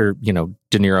after,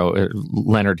 De Niro,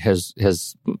 Leonard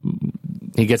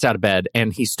he gets out of bed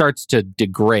and he starts to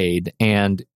degrade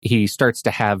and he starts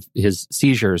to have his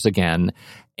seizures again.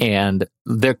 And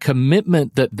the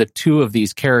commitment that the two of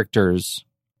these characters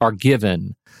are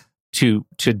given to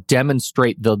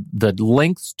demonstrate the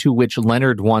lengths to which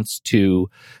Leonard wants to,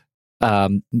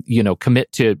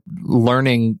 commit to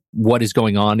learning what is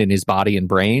going on in his body and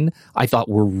brain, I thought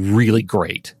were really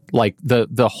great. Like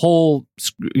the whole,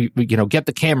 get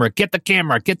the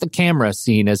camera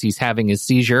scene as he's having his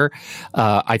seizure,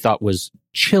 I thought was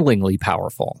chillingly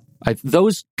powerful.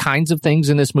 Those kinds of things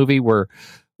in this movie were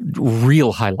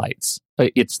real highlights.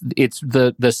 It's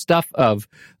the stuff of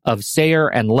Sayer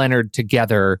and Leonard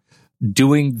together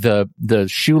doing the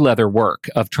shoe leather work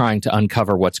of trying to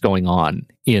uncover what's going on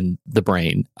in the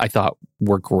brain, I thought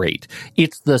were great.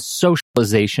 It's the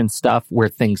socialization stuff where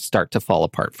things start to fall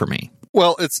apart for me.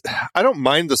 Well, I don't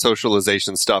mind the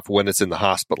socialization stuff when it's in the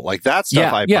hospital. Like that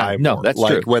stuff I buy more. No, that's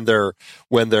like true.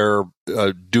 when they're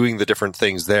doing the different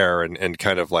things there and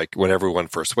kind of like when everyone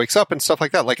first wakes up and stuff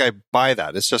like that. Like I buy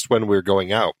that. It's just when we're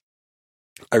going out,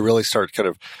 I really start kind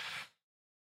of,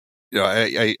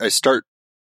 I start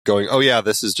going, oh yeah,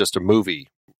 this is just a movie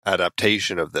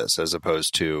adaptation of this as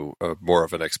opposed to more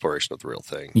of an exploration of the real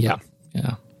thing. Yeah.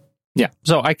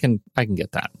 So I can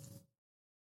get that.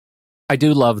 I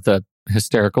do love the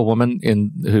hysterical woman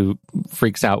who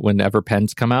freaks out whenever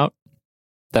pens come out.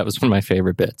 That was one of my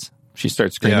favorite bits. She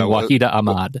starts screaming, Wahida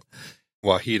Ahmad.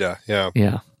 Wahida, yeah.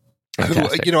 Yeah.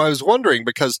 Fantastic. I was wondering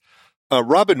because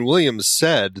Robin Williams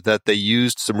said that they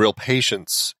used some real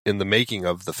patience in the making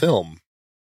of the film.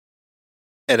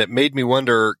 And it made me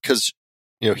wonder, because,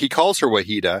 he calls her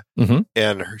Wahida,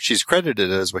 and she's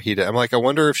credited as Wahida. I'm like, I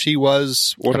wonder if she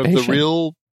was one of the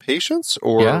real patients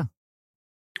or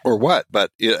what.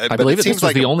 But I believe it seems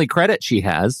like the only credit she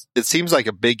has. It seems like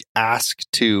a big ask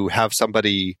to have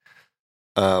somebody,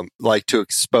 to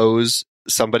expose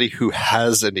somebody who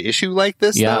has an issue like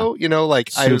this, though. Super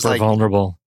I was like,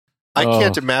 vulnerable. I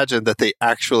can't imagine that they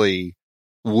actually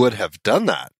would have done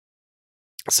that.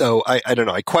 So I don't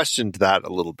know. I questioned that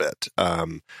a little bit.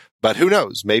 But who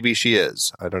knows? Maybe she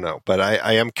is. I don't know. But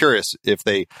I am curious if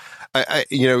they,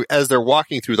 as they're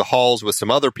walking through the halls with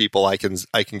some other people, I can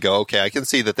go, okay, I can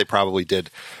see that they probably did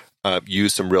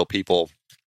use some real people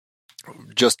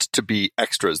just to be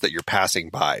extras that you're passing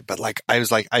by. But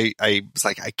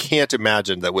I can't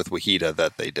imagine that with Wahida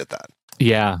that they did that.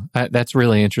 Yeah, that's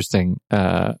really interesting.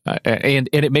 And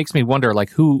it makes me wonder,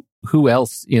 like, who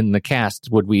else in the cast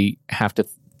would we have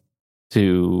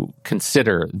to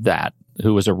consider that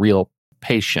who was a real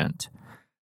patient?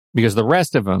 Because the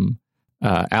rest of them,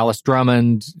 Alice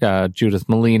Drummond, Judith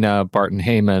Malina, Barton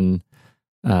Heyman,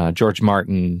 George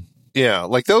Martin. Yeah,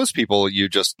 like those people you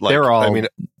just like. They're all the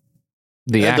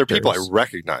actors. They're people I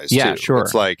recognize, yeah, too. Sure.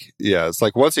 It's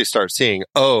like once you start seeing,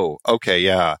 oh, okay,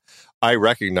 yeah, I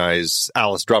recognize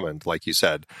Alice Drummond, like you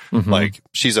said. Like,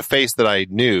 she's a face that I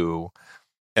knew,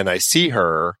 and I see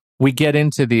her. We get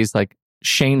into these, like,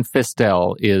 Shane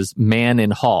Fistel is Man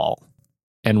in Hall,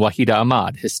 and Wahida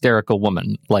Ahmad, hysterical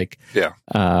woman. Like,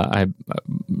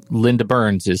 Linda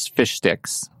Burns is Fish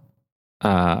Sticks.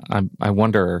 I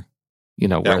wonder,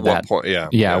 where at what point,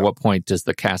 at what point does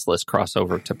the cast list cross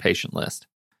over to patient list?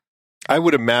 I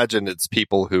would imagine it's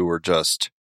people who were just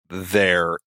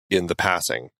there in the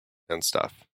passing and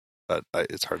stuff, but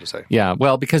it's hard to say. Yeah,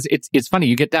 well, because it's funny,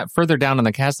 you get that further down on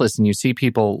the cast list and you see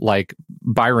people like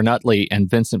Byron Utley and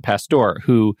Vincent Pastore,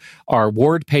 who are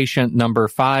ward patient number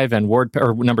 5 and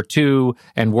number 2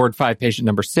 and ward 5 patient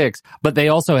number 6, but they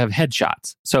also have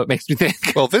headshots. So it makes me think.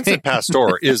 Well, Vincent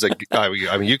Pastore is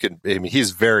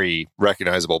he's very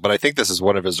recognizable, but I think this is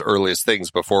one of his earliest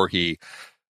things before he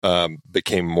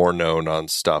became more known on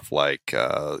stuff like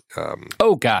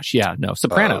oh gosh, yeah, no,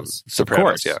 Sopranos,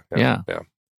 Sopranos, of course. Yeah.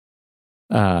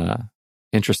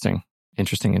 Interesting.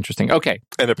 Okay,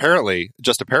 and apparently,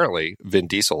 Vin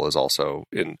Diesel is also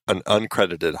in an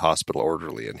uncredited hospital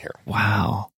orderly in here.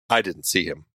 Wow, I didn't see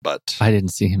him, but I didn't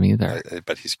see him either.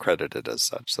 But he's credited as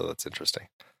such, so that's interesting.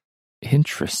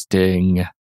 Interesting.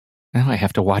 Now I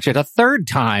have to watch it a third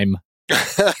time.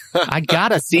 I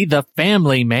gotta see The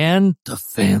Family, man. The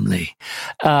Family.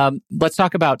 Let's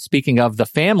talk about, speaking of The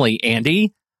Family,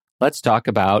 Andy, let's talk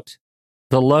about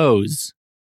the Lows.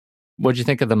 What'd you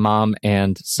think of the mom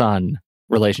and son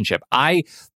relationship? I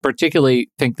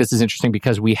particularly think this is interesting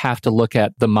because we have to look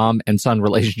at the mom and son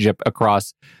relationship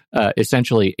across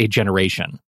essentially a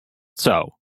generation.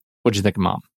 So, what'd you think of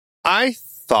mom? I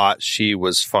thought she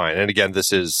was fine. And again,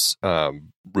 this is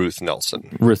Ruth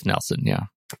Nelson. Ruth Nelson, yeah.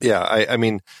 Yeah, I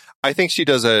mean, I think she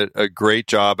does a great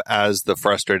job as the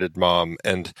frustrated mom,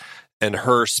 and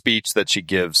her speech that she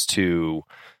gives to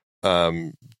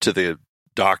the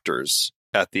doctors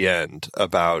at the end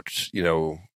about,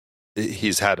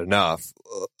 he's had enough.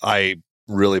 I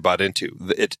really bought into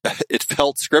it. It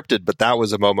felt scripted, but that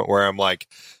was a moment where I'm like,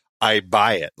 I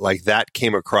buy it. Like, that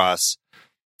came across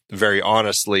very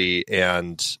honestly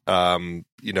and,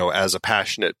 as a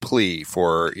passionate plea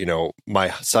for, my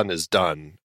son is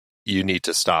done. You need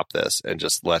to stop this and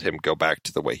just let him go back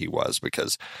to the way he was,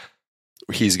 because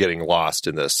he's getting lost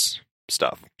in this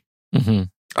stuff. Mm-hmm.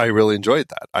 I really enjoyed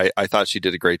that. I thought she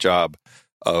did a great job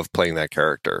of playing that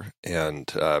character,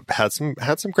 and had some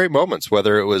great moments,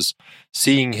 whether it was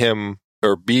seeing him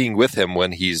or being with him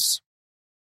when he's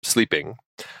sleeping,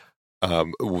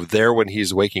 there when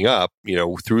he's waking up,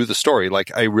 through the story.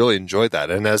 Like, I really enjoyed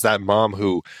that. And as that mom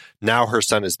who now her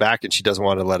son is back and she doesn't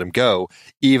want to let him go,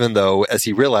 even though, as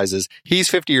he realizes, he's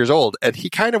 50 years old and he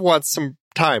kind of wants some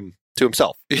time to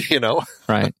himself,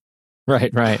 Right.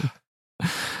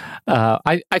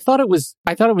 I thought it was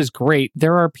great.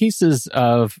 There are pieces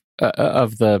of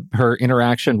her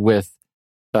interaction with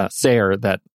Sayre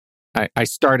that I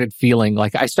started feeling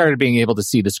like I started being able to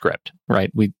see the script, right?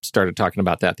 We started talking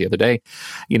about that the other day.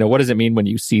 What does it mean when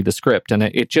you see the script? And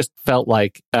it just felt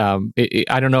like,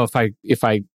 I don't know if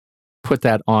I put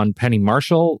that on Penny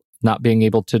Marshall not being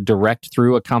able to direct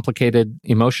through a complicated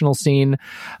emotional scene,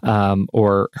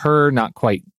 or her not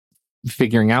quite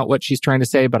figuring out what she's trying to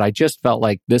say, but I just felt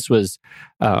like this was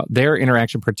their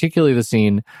interaction, particularly the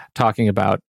scene talking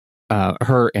about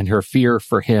her and her fear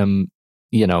for him,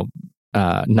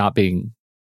 not being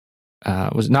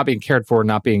cared for,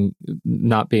 not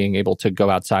being able to go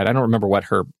outside. I don't remember what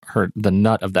the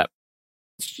nut of that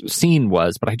scene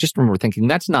was, but I just remember thinking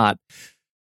that's not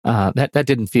that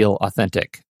didn't feel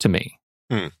authentic to me.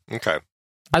 Okay.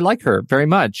 I like her very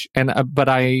much, but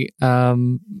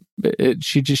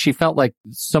she felt like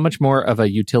so much more of a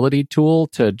utility tool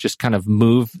to just kind of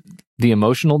move the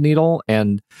emotional needle.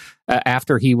 And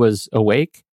after he was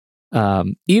awake,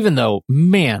 even though,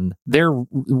 man,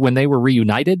 when they were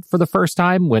reunited for the first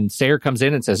time, when Sayre comes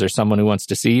in and says, "There's someone who wants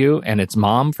to see you," and it's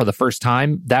mom for the first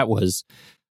time, that was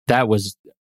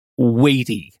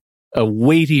weighty, a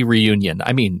weighty reunion.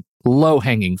 I mean, low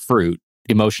hanging fruit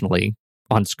emotionally.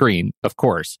 On screen, of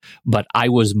course, but I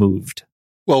was moved.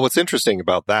 Well, what's interesting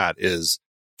about that is,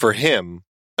 for him,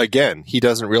 again, he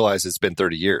doesn't realize it's been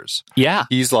 30 years. Yeah.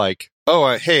 He's like, oh,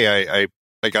 I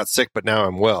got sick, but now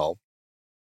I'm well.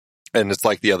 And it's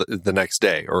like the next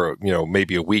day, or,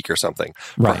 maybe a week or something.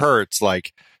 Right. For her, it's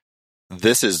like,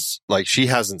 this is like, she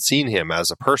hasn't seen him as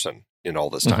a person in all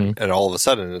this time. Mm-hmm. And all of a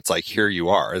sudden it's like, here you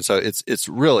are. And so it's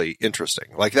really interesting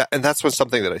like that. And that's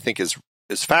something that I think is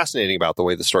fascinating about the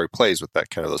way the story plays with that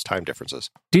kind of those time differences.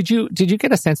 Did you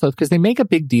get a sense, though, because they make a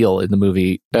big deal in the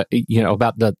movie,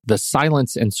 about the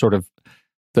silence and sort of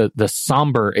the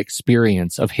somber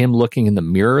experience of him looking in the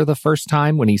mirror the first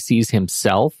time when he sees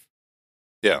himself.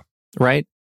 Yeah. Right?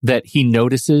 That he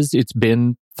notices it's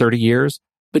been 30 years.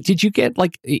 But did you get,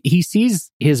 he sees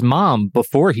his mom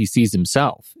before he sees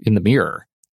himself in the mirror.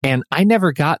 And I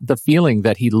never got the feeling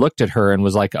that he looked at her and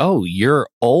was like, "Oh, you're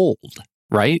old,"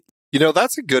 right?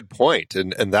 That's a good point.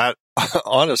 And that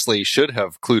honestly should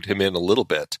have clued him in a little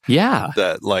bit. Yeah.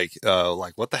 That like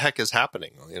what the heck is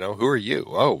happening? Who are you?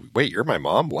 Oh, wait, you're my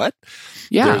mom? What?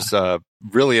 Yeah. There's a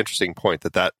really interesting point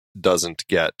that doesn't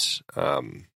get,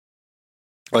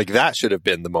 that should have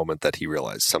been the moment that he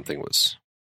realized something was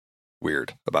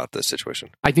weird about this situation.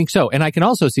 I think so. And I can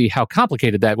also see how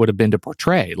complicated that would have been to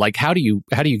portray. Like, how do you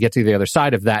get to the other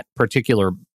side of that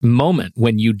particular moment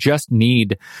when you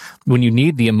need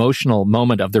the emotional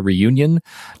moment of the reunion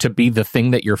to be the thing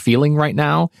that you're feeling right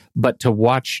now, but to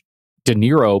watch De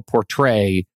Niro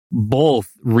portray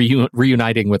both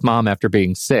reuniting with mom after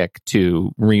being sick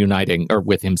to reuniting or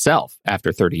with himself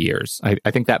after 30 years.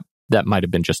 I think that might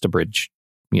have been just a bridge,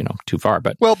 too far.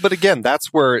 But again,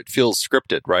 that's where it feels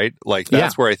scripted, right? Like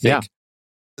that's where I think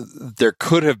there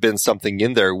could have been something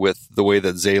in there with the way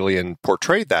that Zalian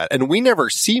portrayed that. And we never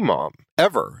see mom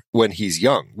ever when he's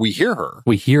young. We hear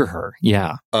her.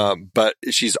 Yeah. But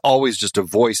she's always just a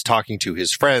voice talking to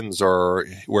his friends or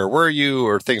where were you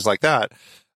or things like that.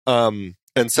 And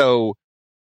so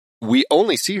we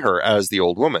only see her as the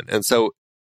old woman. And so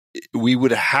we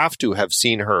would have to have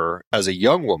seen her as a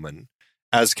young woman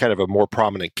as kind of a more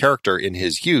prominent character in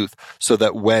his youth, so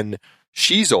that when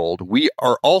she's old, we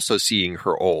are also seeing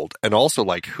her old and also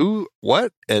like who,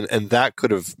 what, and that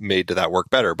could have made that work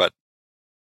better. But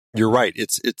you're right.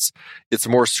 It's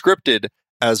more scripted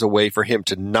as a way for him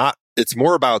to not, it's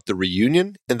more about the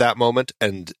reunion in that moment.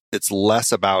 And it's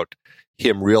less about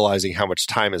him realizing how much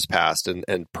time has passed.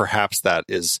 And perhaps that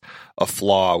is a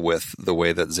flaw with the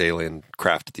way that Zalian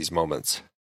crafted these moments.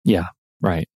 Yeah.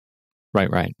 Right.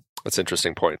 That's an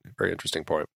interesting point. Very interesting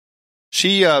point.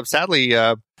 She sadly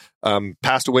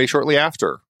passed away shortly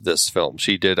after this film.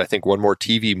 She did, I think, one more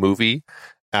TV movie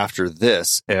after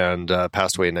this and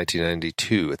passed away in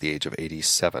 1992 at the age of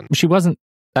 87. She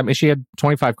had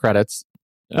 25 credits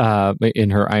in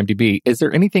her IMDb. Is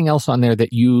there anything else on there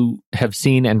that you have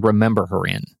seen and remember her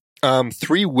in?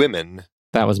 Three Women.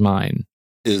 That was mine.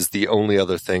 Is the only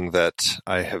other thing that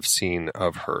I have seen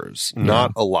of hers.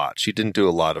 Not a lot. She didn't do a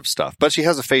lot of stuff, but she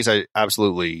has a face I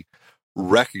absolutely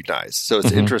recognize. So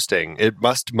it's interesting. It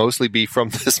must mostly be from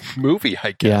this movie,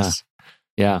 I guess.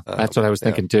 Yeah. That's what I was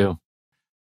thinking too.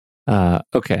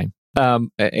 Okay.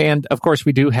 And of course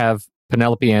we do have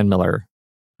Penelope Ann Miller,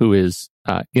 who is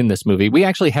in this movie. We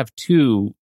actually have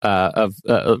two of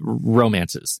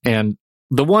romances, and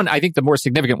the one, I think the more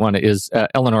significant one is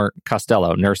Eleanor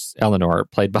Costello, Nurse Eleanor,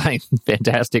 played by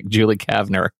fantastic Julie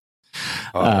Kavner.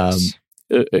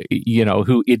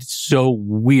 Who it's so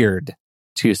weird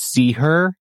to see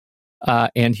her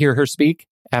and hear her speak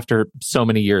after so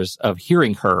many years of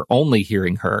only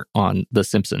hearing her on The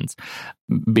Simpsons.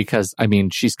 Because,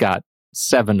 she's got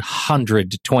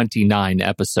 729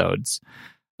 episodes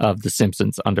of The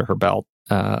Simpsons under her belt,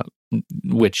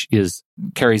 which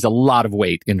carries a lot of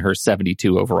weight in her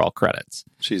 72 overall credits.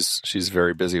 She's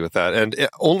very busy with that. And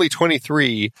only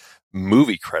 23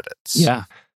 movie credits. Yeah.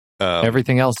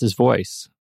 Everything else is voice.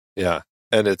 Yeah.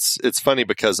 And it's funny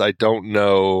because I don't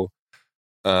know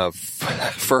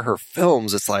for her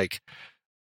films, it's like,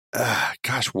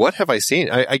 gosh, what have I seen?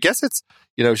 I guess it's,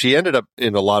 she ended up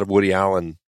in a lot of Woody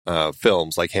Allen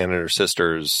films like Hannah and Her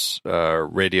Sisters,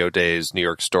 Radio Days, New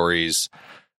York Stories,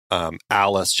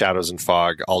 Alice, Shadows and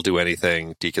Fog, I'll Do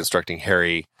Anything, Deconstructing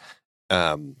Harry.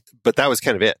 But that was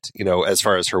kind of it, as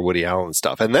far as her Woody Allen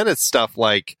stuff. And then it's stuff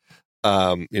like,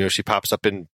 she pops up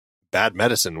in Bad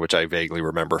Medicine, which I vaguely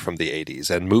remember from the 80s,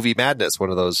 and Movie Madness, one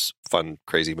of those fun,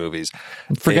 crazy movies.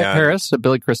 Forget Paris, the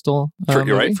Billy Crystal you're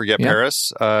right, Forget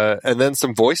Paris. And then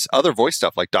some other voice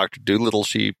stuff like Dr. Dolittle.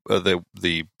 She,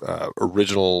 the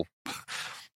original,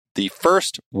 the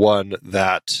first one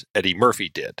that Eddie Murphy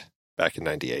did back in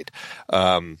 98.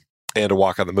 And A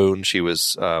Walk on the Moon, she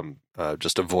was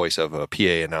just a voice of a PA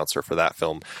announcer for that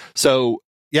film. So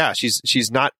yeah,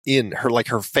 she's not in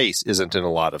her face isn't in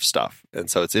a lot of stuff. And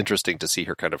so it's interesting to see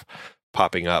her kind of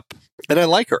popping up. And I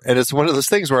like her. And it's one of those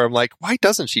things where I'm like, why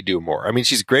doesn't she do more?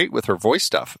 She's great with her voice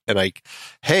stuff. And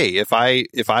if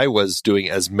I was doing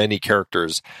as many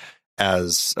characters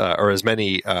as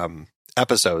many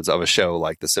episodes of a show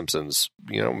like The Simpsons,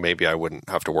 maybe I wouldn't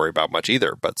have to worry about much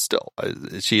either. But still,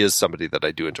 she is somebody that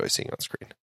I do enjoy seeing on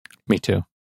screen. Me too.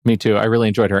 I really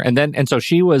enjoyed her. And so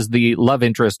she was the love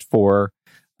interest for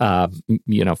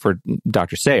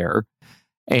Dr. Sayer.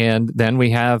 And then we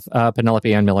have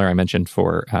Penelope Ann Miller, I mentioned,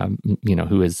 for,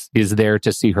 who is there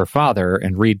to see her father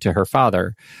and read to her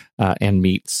father and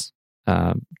meets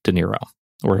De Niro.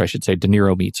 Or I should say, De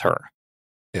Niro meets her.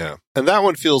 Yeah. And that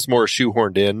one feels more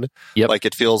shoehorned in. Yep. Like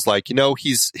it feels like,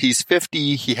 he's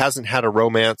 50. He hasn't had a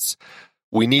romance.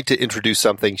 We need to introduce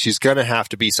something. She's going to have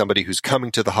to be somebody who's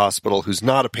coming to the hospital, who's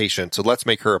not a patient. So let's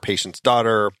make her a patient's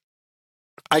daughter.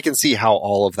 I can see how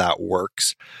all of that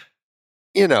works.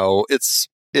 It's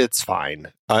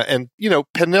fine. And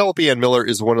Penelope Ann Miller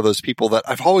is one of those people that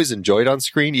I've always enjoyed on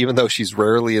screen, even though she's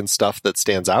rarely in stuff that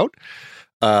stands out.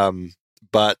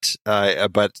 But I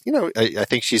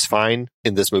think she's fine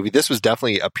in this movie. This was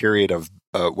definitely a period of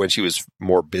when she was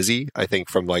more busy. I think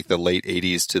from like the late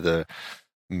 80s to the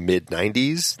mid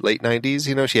 90s, late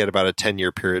 90s. She had about a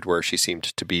 10-year period where she seemed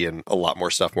to be in a lot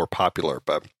more stuff, more popular.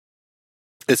 But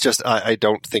it's just I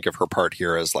don't think of her part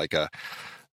here as like a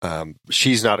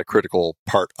she's not a critical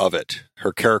part of it.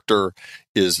 Her character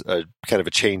is a kind of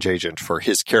a change agent for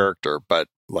his character, but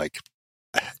like,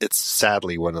 it's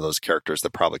sadly one of those characters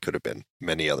that probably could have been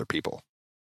many other people.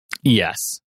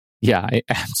 Yes. Yeah, I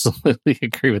absolutely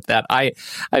agree with that. I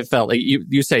felt like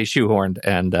you say shoehorned,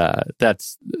 and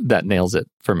that nails it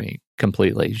for me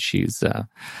completely. She's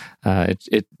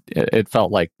it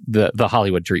felt like the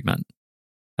Hollywood treatment,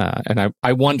 and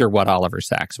I wonder what Oliver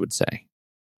Sacks would say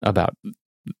about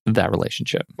that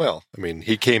relationship. Well, I mean,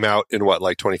 he came out in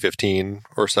like 2015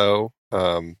 or so,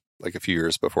 like a few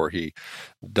years before he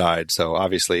died. So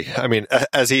obviously, I mean,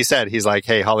 as he said, he's like,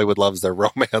 hey, Hollywood loves their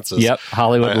romances. Yep.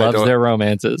 Hollywood loves their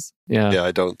romances. Yeah. Yeah.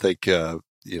 I don't think,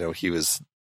 he was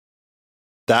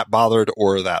that bothered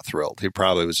or that thrilled. He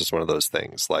probably was just one of those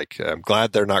things. Like, I'm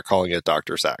glad they're not calling it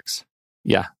Dr. Sacks.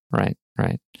 Yeah. Right.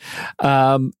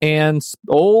 And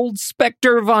old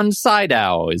Spectre von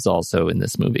Sydow is also in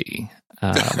this movie.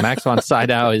 Max von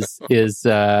Sydow is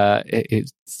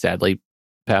sadly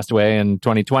passed away in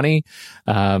 2020.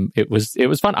 It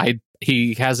was fun.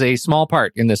 He has a small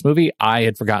part in this movie. I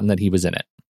had forgotten that he was in it.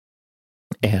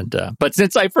 And but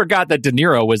since I forgot that De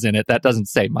Niro was in it, that doesn't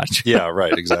say much. Yeah,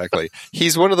 right, exactly.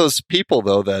 He's one of those people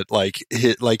though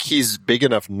that he's big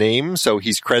enough name, so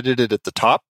he's credited at the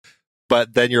top.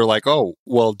 But then you're like, oh,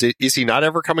 well, is he not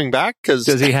ever coming back? Because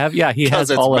does he have? Yeah, he has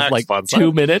all of like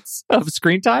 2 minutes of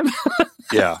screen time.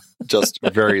 Yeah, just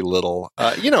very little.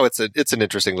 It's an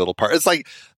interesting little part. It's like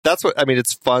that's what I mean.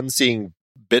 It's fun seeing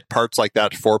bit parts like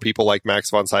that for people like Max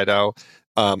von Sydow.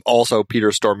 Also, Peter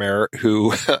Stormare,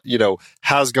 who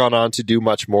has gone on to do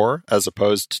much more as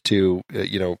opposed to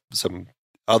some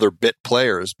other bit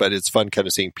players, but it's fun kind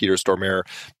of seeing Peter Stormare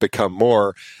become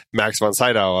more. Max von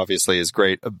Sydow obviously is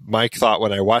great. Mike thought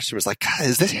when I watched him, was like, God,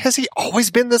 has he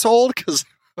always been this old? Because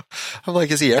I'm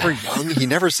like, is he ever young? He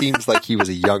never seems like he was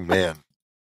a young man.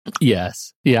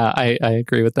 Yes. Yeah, I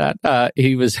agree with that.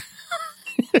 He was...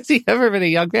 Has he ever been a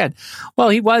young man? Well,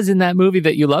 he was in that movie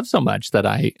that you love so much that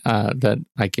I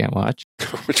can't watch.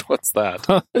 Which one's that?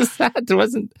 What was that? It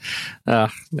wasn't... never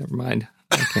mind.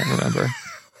 I can't remember.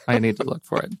 I need to look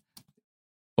for it.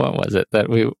 What was it that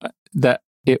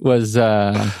it was?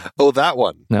 Oh, that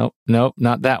one. No,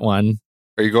 not that one.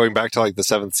 Are you going back to like The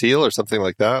Seventh Seal or something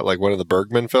like that? Like one of the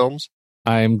Bergman films?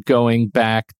 I'm going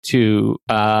back to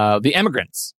The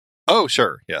Emigrants. Oh,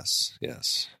 sure. Yes.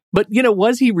 But,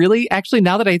 was he really? Actually,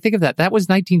 now that I think of that was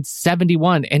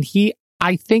 1971. And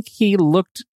I think he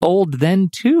looked old then,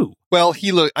 too. Well,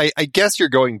 I guess you're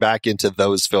going back into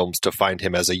those films to find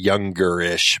him as a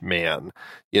younger-ish man,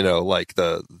 like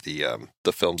the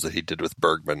films that he did with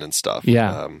Bergman and stuff.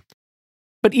 Yeah.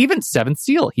 But even Seventh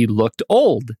Seal, he looked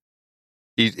old.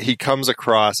 He comes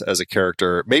across as a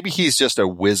character. Maybe he's just a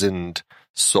wizened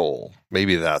soul.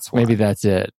 Maybe that's why. Maybe that's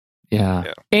it.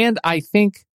 Yeah. And I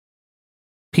think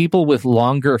people with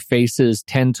longer faces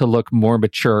tend to look more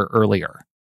mature earlier.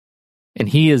 And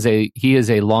he is a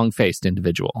long-faced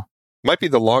individual. Might be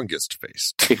the longest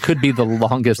faced. It could be the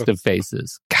longest of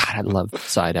faces. God, I love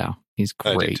Sydow. He's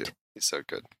great. I do too. He's so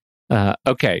good.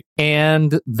 Okay.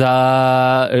 And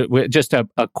just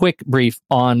a quick brief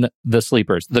on the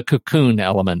sleepers, the cocoon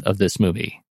element of this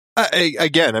movie.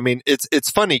 Again, I mean,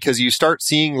 it's funny because you start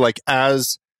seeing like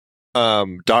as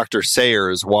Dr.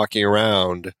 Sayers walking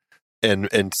around and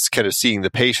kind of seeing the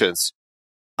patients.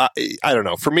 I don't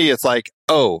know. For me, it's like,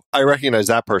 oh, I recognize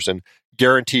that person.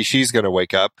 Guarantee she's going to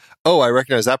wake up. Oh, I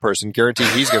recognize that person. Guarantee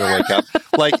he's going to wake up.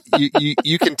 Like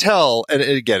you can tell. And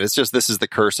again, it's just, this is the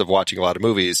curse of watching a lot of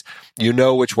movies. You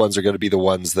know which ones are going to be the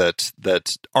ones that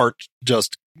aren't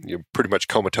just pretty much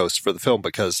comatose for the film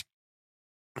because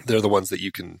they're the ones that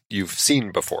you've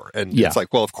seen before. And It's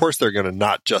like, well, of course they're going to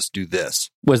not just do this.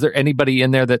 Was there anybody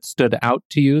in there that stood out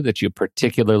to you that you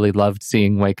particularly loved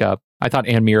seeing wake up? I thought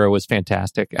Anne Meara was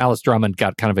fantastic. Alice Drummond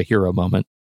got kind of a hero moment.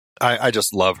 I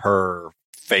just love her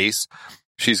face.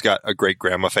 She's got a great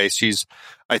grandma face. Was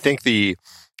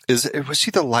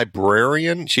she the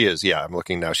librarian? She is. Yeah, I'm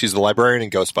looking now. She's the librarian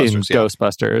in Ghostbusters.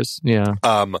 Ghostbusters. Yeah.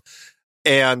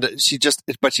 And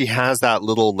she has that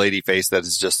little lady face that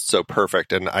is just so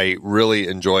perfect. And I really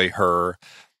enjoy her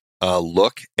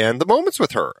look and the moments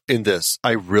with her in this.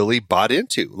 I really bought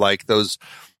into like those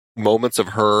moments of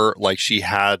her, like she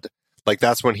had. Like,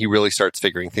 that's when he really starts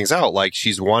figuring things out. Like,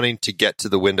 she's wanting to get to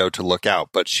the window to look out,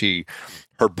 but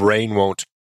her brain won't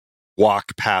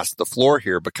walk past the floor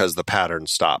here because the pattern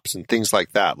stops and things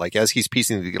like that. Like, as he's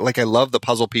piecing, like, I love the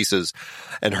puzzle pieces,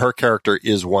 and her character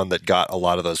is one that got a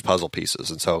lot of those puzzle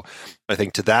pieces. And so I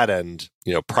think to that end,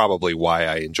 probably why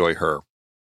I enjoy her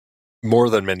more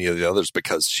than many of the others,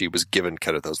 because she was given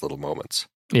kind of those little moments.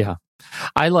 Yeah.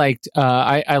 I liked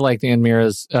Ann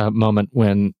Mira's moment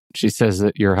when she says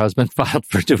that your husband filed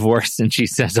for divorce, and she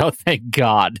says, "Oh, thank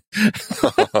God."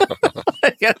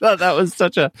 I thought that was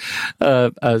such a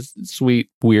sweet,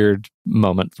 weird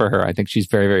moment for her. I think she's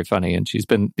very, very funny, and she's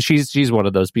one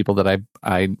of those people that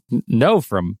I know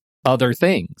from other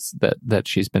things that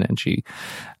she's been in. She,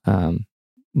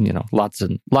 lots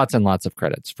and lots of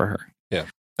credits for her. Yeah,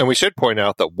 and we should point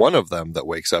out that one of them that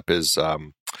wakes up is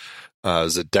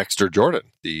it Dexter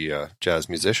Jordan, the jazz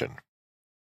musician.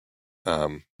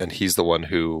 And he's the one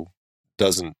who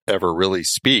doesn't ever really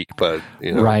speak, but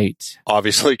right,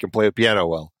 obviously can play the piano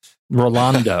well.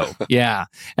 Rolando, yeah,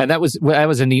 and that was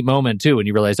a neat moment too when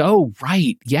you realize, oh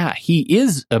right, yeah, he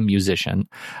is a musician,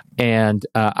 and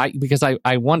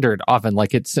I wondered often,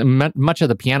 like, it's much of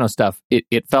the piano stuff,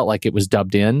 it felt like it was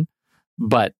dubbed in,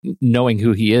 but knowing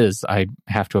who he is, I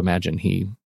have to imagine he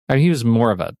was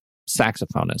more of a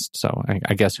saxophonist, so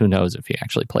I guess who knows if he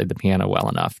actually played the piano well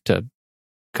enough to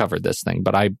cover this thing.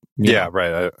 But right.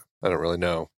 I don't really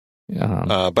know.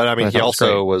 But I mean, he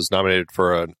also was nominated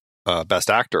for a Best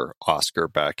Actor Oscar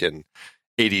back in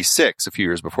 '86, a few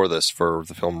years before this, for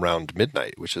the film Round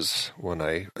Midnight, which is one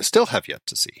I still have yet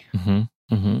to see. Mm-hmm.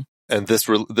 Mm-hmm. And this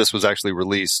was actually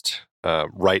released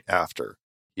right after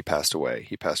he passed away.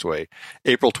 He passed away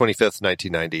April 25th,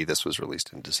 1990. This was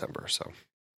released in December, so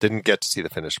didn't get to see the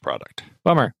finished product.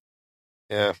 Bummer.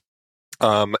 Yeah.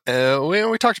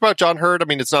 We talked about John Hurd. I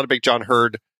mean, it's not a big John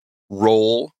Hurd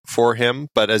role for him,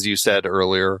 but as you said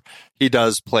earlier, he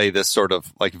does play this sort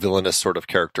of like villainous sort of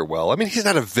character well. I mean, he's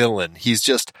not a villain. He's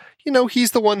just,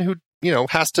 he's the one who,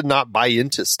 has to not buy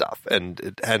into stuff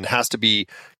and has to be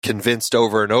convinced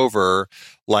over and over,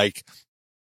 like,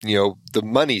 the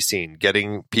money scene,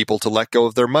 getting people to let go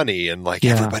of their money, and like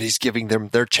everybody's giving them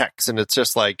their checks, and it's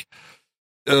just like,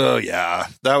 oh yeah,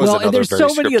 that was another very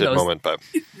scripted moment. But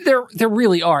there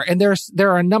really are, and there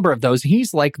are a number of those.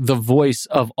 He's like the voice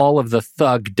of all of the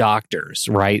thug doctors,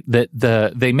 right?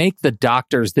 They make the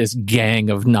doctors this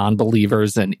gang of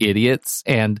non-believers and idiots,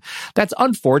 and that's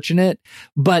unfortunate.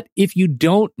 But if you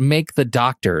don't make the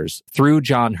doctors, through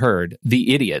John Hurd,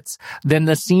 the idiots, then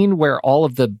the scene where all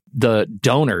of the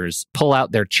donors pull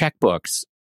out their checkbooks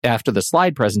after the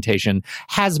slide presentation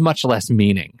has much less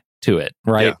meaning to it,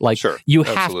 right? Yeah, like, sure. You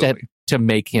have to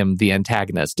make him the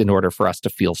antagonist in order for us to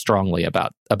feel strongly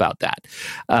about that.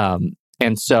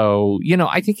 And so,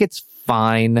 I think it's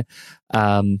fine.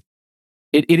 It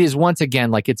is, once again,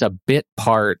 like, it's a bit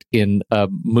part in a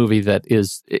movie that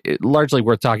is largely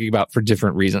worth talking about for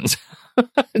different reasons.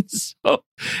 So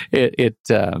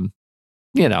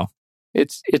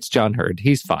it's John Hurd.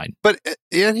 He's fine.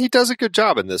 And he does a good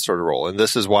job in this sort of role. And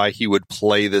this is why he would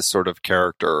play this sort of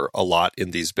character a lot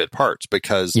in these bit parts,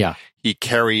 because he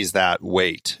carries that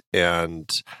weight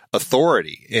and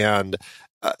authority, and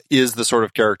is the sort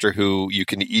of character who you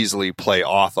can easily play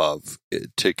off of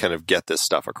to kind of get this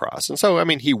stuff across. And so, I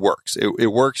mean, he works.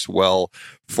 It works well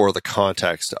for the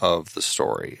context of the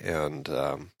story. And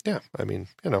I mean,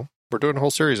 we're doing a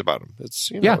whole series about him. It's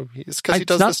it's because he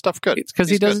does this stuff good. It's because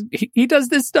he does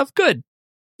this stuff good.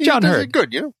 John Hurd, it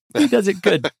good, he does it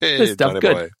good. This stuff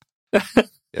good.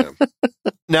 Yeah.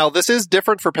 Now, this is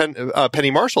different for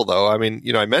Penny Marshall, though. I mean,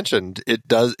 I mentioned it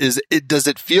does. Does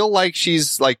it feel like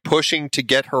she's like pushing to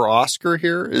get her Oscar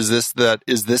here? Is this that?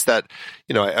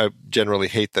 I generally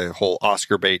hate the whole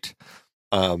Oscar bait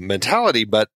mentality,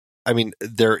 but I mean,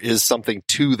 there is something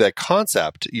to that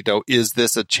concept. Is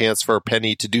this a chance for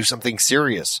Penny to do something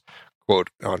serious, quote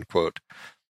unquote,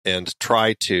 and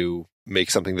try to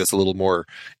make something that's a little more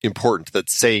important,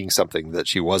 that's saying something that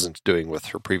she wasn't doing with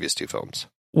her previous two films?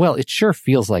 Well, it sure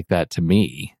feels like that to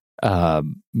me.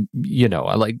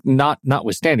 Like,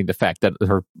 notwithstanding the fact that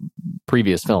her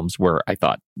previous films were, I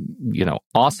thought,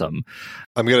 awesome.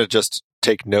 I'm going to just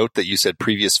take note that you said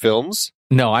previous films.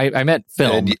 No, I meant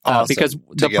film, because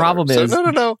the problem is...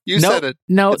 No, you said it.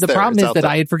 No, the problem is that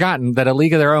I had forgotten that A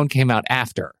League of Their Own came out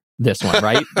after this one,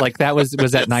 right? Like, that was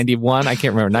that 91? I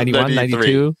can't remember. 91,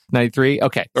 92, 93?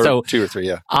 Okay. Or 2 or 3,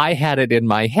 yeah. I had it in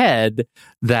my head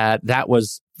that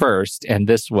was first and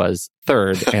this was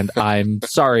third, and I'm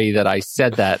sorry that I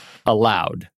said that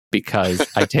aloud, because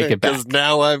I take it back. Because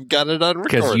now I've got it on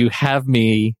record. Because you have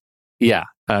me,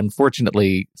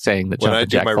 unfortunately, saying that Jumpin'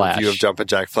 Jack Flash. When I do my review of Jumpin'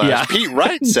 Jack Flash, Pete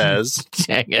Wright says...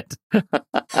 Dang it.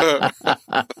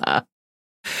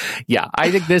 Yeah, I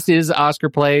think this is Oscar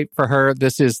play for her.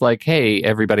 This is like, hey,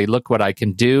 everybody, look what I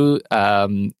can do.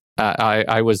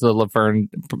 I was the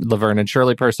Laverne and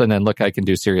Shirley person, and look, I can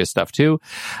do serious stuff too.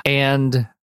 And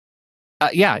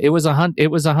it was a hunt.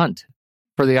 It was a hunt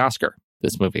for the Oscar,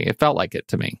 this movie. It felt like it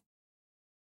to me.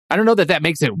 I don't know that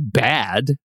makes it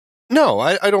bad. No,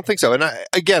 I don't think so. And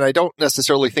I don't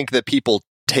necessarily think that people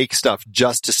take stuff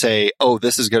just to say, oh,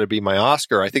 this is going to be my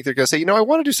Oscar. I think they're going to say, I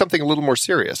want to do something a little more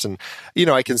serious. And,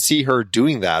 I can see her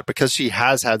doing that because she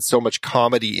has had so much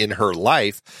comedy in her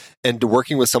life, and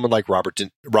working with someone like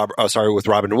with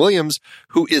Robin Williams,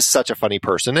 who is such a funny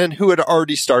person and who had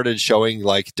already started showing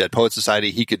like Dead Poets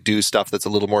Society, he could do stuff that's a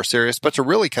little more serious, but to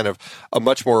really kind of a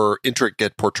much more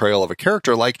intricate portrayal of a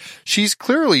character. Like she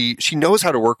knows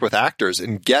how to work with actors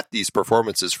and get these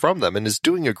performances from them and is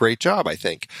doing a great job, I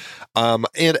think.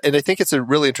 And I think it's a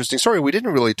really interesting story. We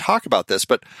didn't really talk about this,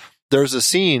 but there's a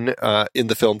scene in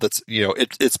the film that's,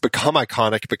 it's become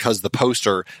iconic because the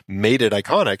poster made it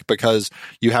iconic, because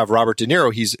you have Robert De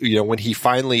Niro. He's, when he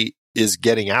finally is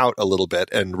getting out a little bit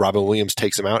and Robin Williams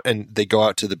takes him out and they go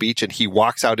out to the beach and he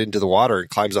walks out into the water and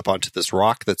climbs up onto this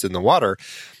rock that's in the water.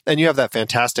 And you have that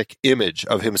fantastic image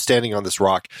of him standing on this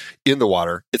rock in the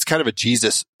water. It's kind of a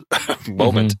Jesus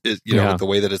moment, the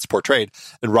way that it's portrayed.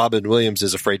 And Robin Williams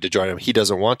is afraid to join him. He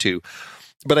doesn't want to.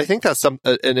 But I think that's an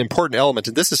important element.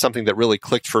 And this is something that really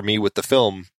clicked for me with the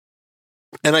film.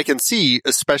 And I can see,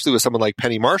 especially with someone like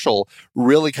Penny Marshall,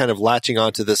 really kind of latching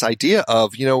onto this idea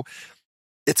of,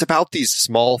 it's about these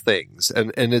small things,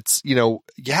 and it's,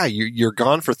 you're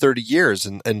gone for 30 years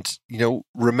and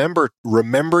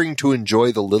remembering to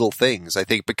enjoy the little things, I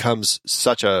think becomes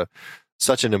such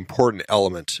an important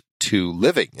element to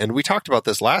living. And we talked about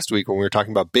this last week when we were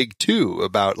talking about Big Two,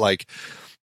 about like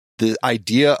the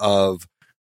idea of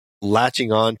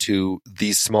latching on to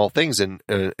these small things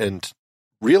and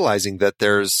realizing that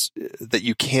that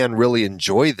you can really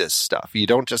enjoy this stuff. You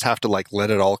don't just have to like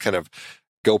let it all kind of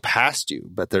go past you,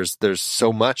 but there's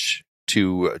so much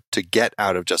to get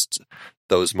out of just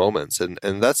those moments, and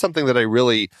that's something that I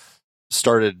really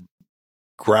started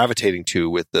gravitating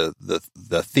to with the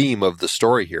theme of the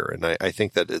story here, and I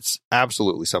think that it's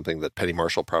absolutely something that Penny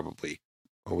Marshall probably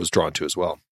was drawn to as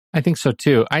well. I think so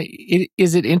too.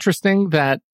 Is it interesting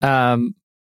that that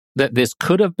this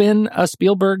could have been a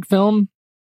Spielberg film,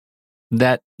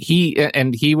 that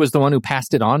he was the one who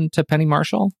passed it on to Penny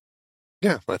Marshall?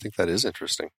 Yeah, I think that is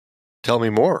interesting. Tell me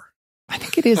more. I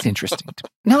think it is interesting.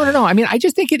 No. I mean, I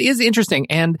just think it is interesting,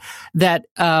 and that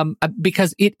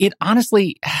because it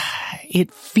honestly,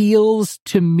 it feels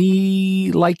to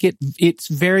me like it's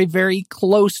very, very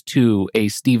close to a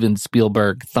Steven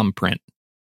Spielberg thumbprint.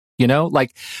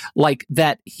 Like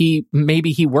that he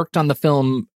worked on the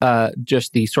film,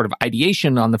 just the sort of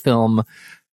ideation on the film,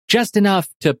 just enough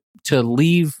to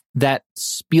leave that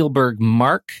Spielberg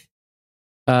mark.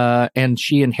 And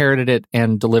she inherited it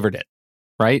and delivered it,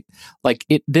 right? Like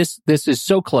this is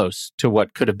so close to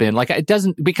what could have been. Like it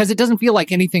doesn't feel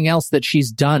like anything else that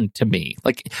she's done to me.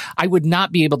 Like I would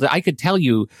not be able to. I could tell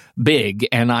you Big,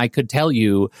 and I could tell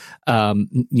you, A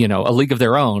League of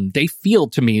Their Own. They feel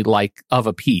to me like of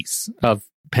a piece of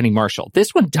Penny Marshall.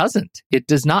 This one doesn't. It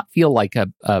does not feel like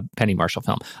a Penny Marshall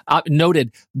film.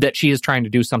 Noted that she is trying to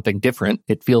do something different.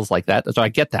 It feels like that. So I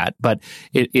get that, but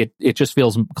it just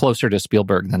feels closer to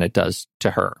Spielberg than it does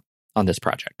to her on this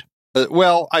project.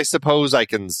 Well, I suppose I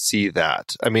can see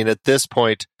that. I mean, at this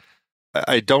point,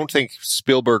 I don't think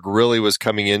Spielberg really was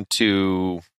coming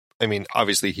into. I mean,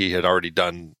 obviously he had already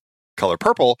done Color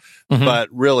Purple, but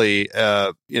really,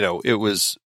 it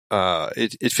was.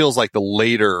 It feels like the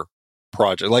later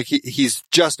project, like he's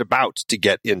just about to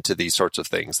get into these sorts of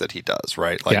things that he does,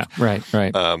 right? Like, yeah,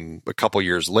 right. A couple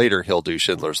years later, he'll do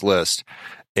Schindler's List,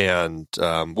 and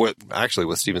with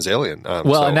Stephen Zaillian.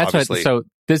 And that's what. So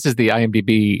this is the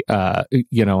IMDb,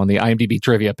 on the IMDb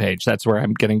trivia page. That's where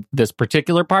I'm getting this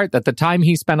particular part. That the time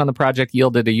he spent on the project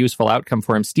yielded a useful outcome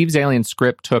for him. Steve Zaillian's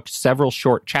script took several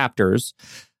short chapters,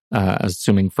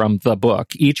 assuming from the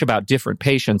book, each about different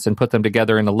patients, and put them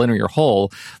together in a linear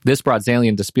whole. This brought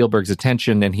Zaillian to Spielberg's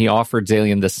attention, and he offered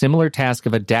Zaillian the similar task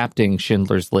of adapting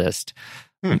Schindler's List.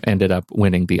 Ended up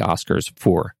winning the Oscars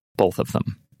for both of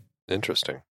them.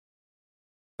 Interesting.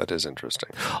 That is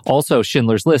interesting. Also,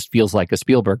 Schindler's List feels like a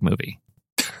Spielberg movie.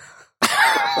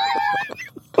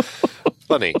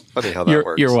 Funny how that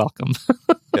works. You're welcome.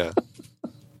 Yeah.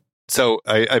 So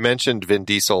I mentioned Vin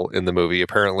Diesel in the movie.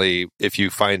 Apparently, if you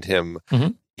find him,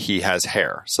 he has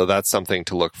hair. So that's something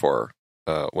to look for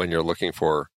when you're looking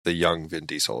for the young Vin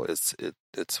Diesel.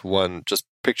 It's one, just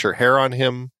picture hair on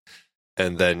him,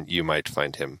 and then you might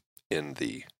find him in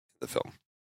the film.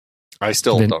 I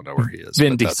still don't know where he is.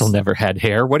 Vin Diesel never had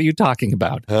hair. What are you talking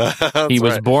about? He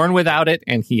was born without it,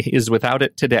 and he is without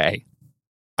it today.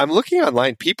 I'm looking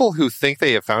online. People who think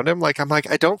they have found him, I'm like,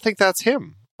 I don't think that's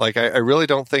him. Like, I really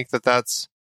don't think that's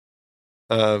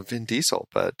Vin Diesel,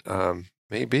 but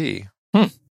maybe.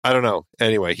 I don't know.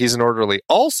 Anyway, he's an orderly.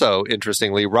 Also,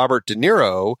 interestingly, Robert De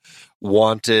Niro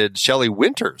wanted Shelley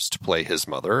Winters to play his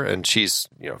mother, and she's,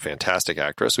 a fantastic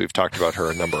actress. We've talked about her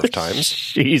a number of times.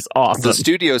 She's awesome. The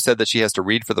studio said that she has to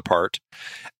read for the part,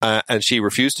 and she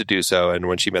refused to do so. And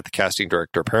when she met the casting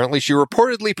director, apparently she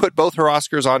reportedly put both her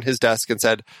Oscars on his desk and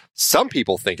said, "Some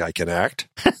people think I can act."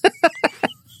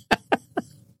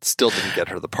 Still didn't get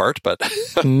her the part, but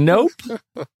Nope.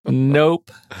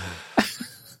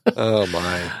 Oh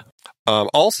my.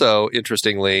 Also,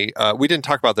 interestingly, we didn't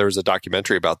talk about, there was a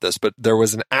documentary about this, but there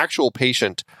was an actual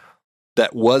patient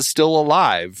that was still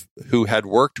alive who had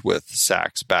worked with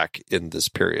Sachs back in this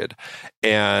period.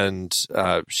 And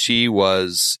she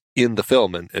was in the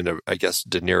film, and I guess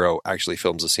De Niro actually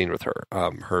films a scene with her.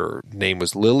 Her name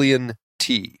was Lillian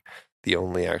T., the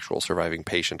only actual surviving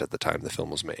patient at the time the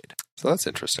film was made. So that's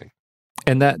interesting.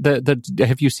 And that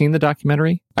have you seen the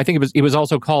documentary? I think it was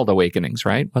also called Awakenings,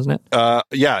 right? Wasn't it?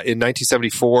 Yeah, in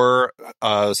 1974,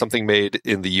 something made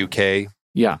in the UK.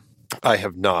 Yeah, I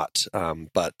have not,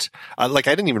 but I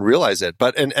didn't even realize it.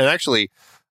 But and actually,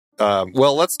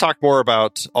 well, let's talk more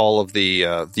about all of the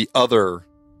other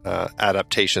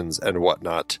adaptations and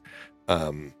whatnot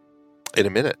in a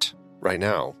minute. Right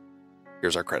now,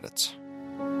 here's our credits.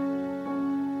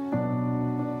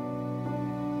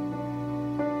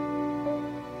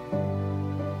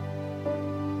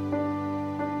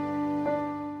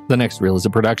 The Next Reel is a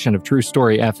production of True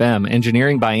Story FM.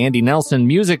 Engineering by Andy Nelson.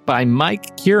 Music by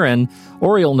Mike Kieran,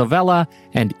 Oriel Novella,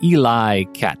 and Eli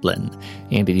Catlin.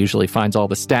 Andy usually finds all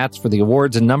the stats for the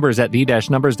awards and numbers at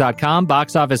the-numbers.com,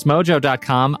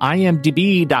 boxofficemojo.com,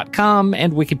 imdb.com,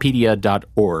 and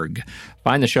wikipedia.org.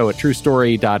 Find the show at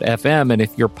truestory.fm, and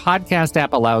if your podcast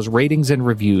app allows ratings and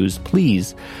reviews,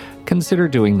 please consider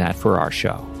doing that for our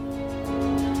show.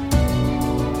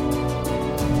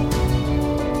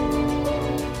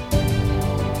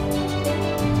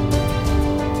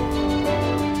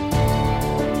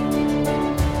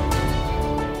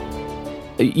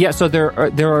 Yeah, so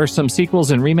there are some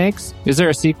sequels and remakes. Is there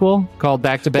a sequel called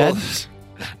Back to Bed?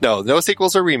 Well, no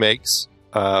sequels or remakes,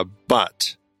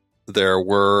 but there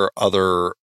were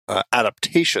other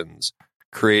adaptations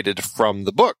created from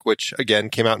the book, which,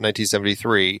 again, came out in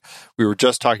 1973. We were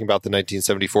just talking about the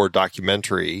 1974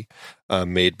 documentary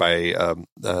made by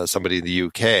somebody in the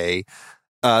UK.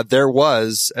 There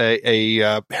was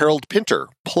a Harold Pinter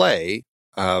play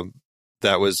it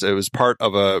was part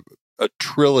of a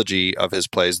trilogy of his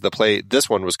plays. This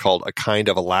one was called A Kind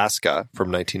of Alaska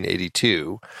from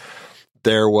 1982.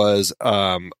 There was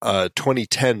a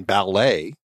 2010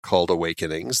 ballet called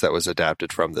Awakenings that was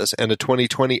adapted from this, and a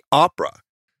 2020 opera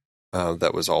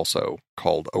that was also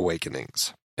called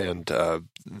Awakenings. And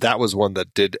that was one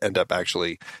that did end up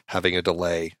actually having a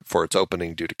delay for its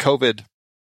opening due to COVID.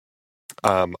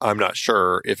 I'm not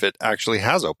sure if it actually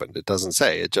has opened. It doesn't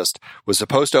say. It just was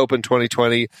supposed to open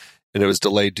 2020, and it was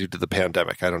delayed due to the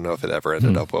pandemic. I don't know if it ever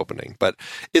ended up opening. But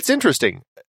it's interesting.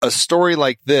 A story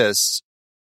like this,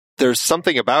 there's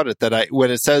something about it that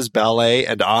when it says ballet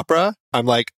and opera, I'm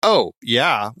like, oh,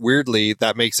 yeah, weirdly,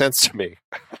 that makes sense to me.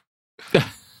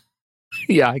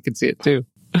 Yeah, I can see it too.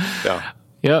 Yeah.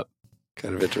 Yep.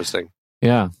 Kind of interesting.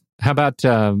 Yeah. How about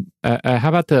the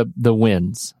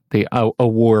wins, the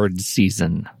award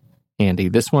season, Andy?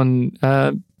 This one,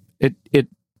 it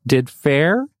did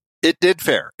fair. It did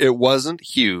fair. It wasn't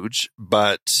huge,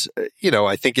 but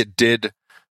I think it did.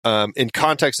 In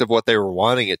context of what they were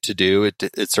wanting it to do,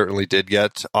 it certainly did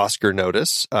get Oscar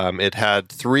notice. It had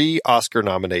 3 Oscar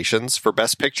nominations for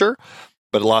Best Picture,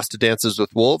 but it lost to Dances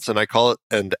with Wolves,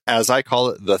 and as I call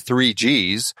it, the 3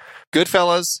 Gs: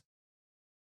 Goodfellas,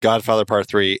 Godfather Part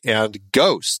 3, and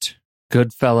Ghost.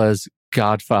 Goodfellas,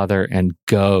 Godfather, and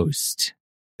Ghost.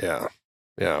 Yeah.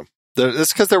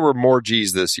 It's because there were more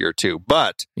G's this year, too.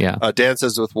 But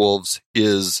Dances with Wolves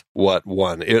is what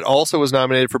won. It also was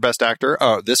nominated for Best Actor.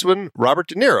 This one, Robert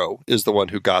De Niro is the one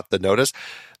who got the notice.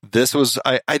 This was,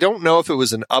 I don't know if it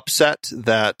was an upset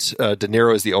that De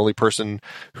Niro is the only person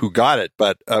who got it,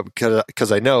 but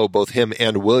because I know both him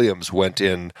and Williams went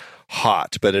in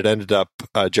hot, but it ended up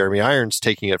Jeremy Irons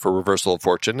taking it for Reversal of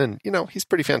Fortune. And, he's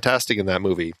pretty fantastic in that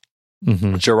movie.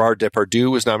 Mm-hmm. Gerard Depardieu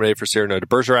was nominated for Cyrano de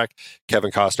Bergerac, Kevin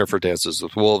Costner for Dances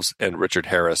with Wolves, and Richard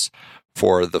Harris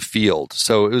for The Field.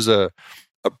 So it was a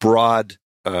broad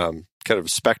kind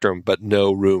of spectrum, but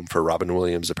no room for Robin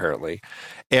Williams, apparently.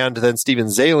 And then Steven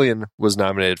Zaillian was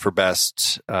nominated for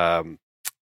Best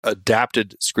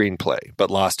Adapted Screenplay, but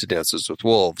lost to Dances with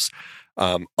Wolves.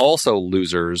 Also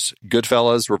losers,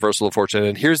 Goodfellas, Reversal of Fortune,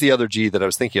 and here's the other G that I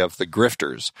was thinking of, The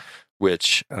Grifters,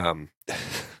 which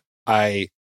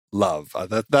love.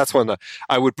 That's one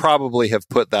I would probably have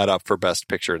put that up for Best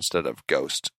Picture instead of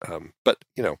Ghost. But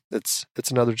it's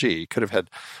another G. Could have had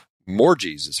more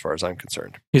G's as far as I'm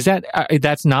concerned. Is that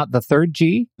that's not the third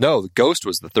G? No, Ghost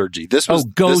was the third G.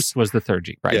 Ghost was the third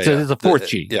G, right? Yeah, so it's the fourth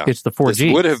G. Yeah. It's the fourth G.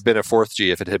 This would have been a fourth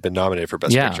G if it had been nominated for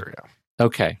Best Picture. Yeah.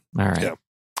 Okay. All right. Yeah.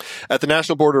 At the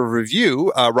National Board of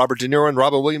Review, Robert De Niro and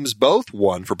Robin Williams both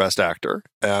won for Best Actor,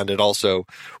 and it also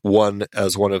won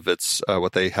as one of its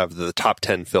what they have the top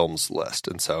 10 films list.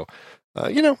 And so,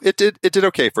 it did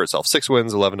okay for itself. 6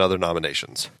 wins, 11 other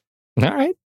nominations. All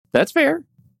right, that's fair.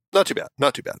 Not too bad.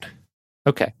 Not too bad.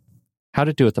 Okay, how'd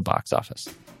it do at the box office?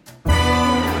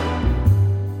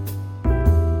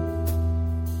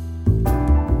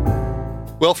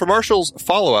 Well, for Marshall's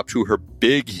follow-up to her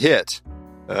big hit,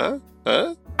 I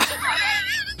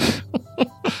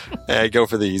go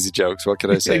for the easy jokes. What can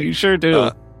I say? You sure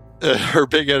do. Her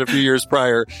big hit a few years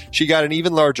prior, she got an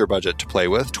even larger budget to play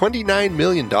with, $29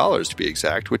 million to be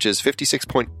exact, which is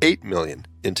 $56.8 million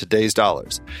in today's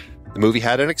dollars. The movie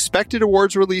had an expected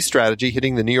awards release strategy,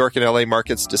 hitting the New York and LA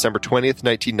markets December 20th,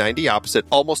 1990, opposite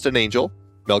Almost an Angel,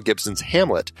 Mel Gibson's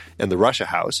Hamlet, and The Russia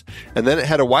House. And then it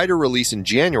had a wider release in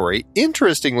January,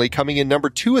 interestingly coming in number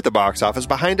 2 at the box office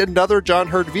behind another John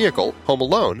Hurt vehicle, Home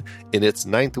Alone, in its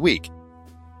 9th week.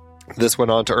 This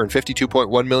went on to earn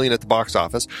 $52.1 million at the box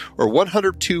office, or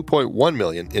 $102.1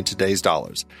 million in today's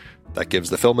dollars. That gives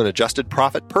the film an adjusted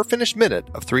profit per finished minute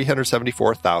of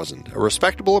 $374,000, a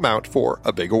respectable amount for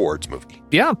a big awards movie.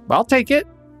 Yeah, I'll take it.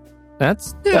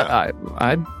 That's I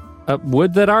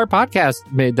would that our podcast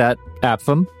made that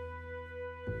aptham.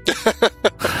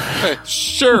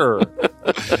 Sure.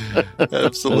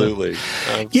 Absolutely.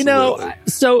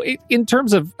 So in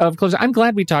terms of closure, I'm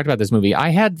glad we talked about this movie. I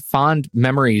had fond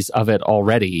memories of it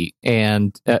already,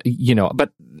 and but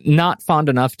not fond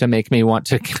enough to make me want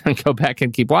to go back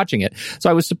and keep watching it. So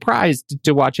I was surprised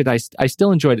to watch it. I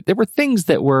still enjoyed it. There were things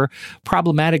that were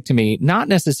problematic to me, not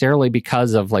necessarily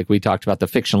because of, like we talked about, the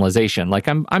fictionalization. Like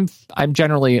I'm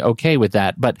generally okay with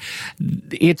that, but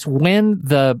it's when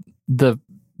the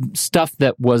stuff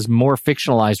that was more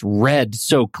fictionalized read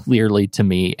so clearly to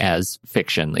me as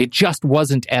fiction. It just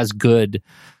wasn't as good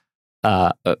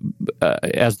as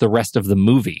the rest of the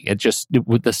movie.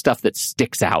 With the stuff that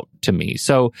sticks out to me.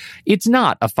 So it's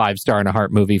not a 5-star and a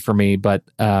heart movie for me, but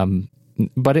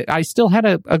I still had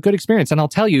a good experience. And I'll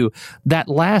tell you that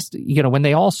last, when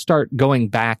they all start going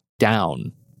back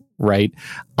down, right?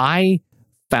 I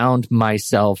found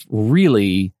myself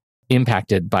really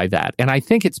impacted by that. And I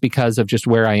think it's because of just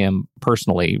where I am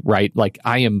personally, right? Like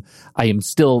I am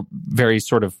still very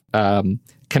sort of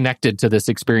connected to this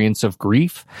experience of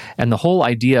grief, and the whole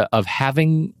idea of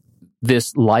having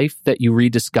this life that you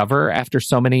rediscover after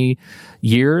so many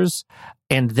years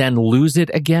and then lose it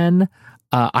again.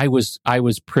 I was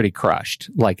pretty crushed,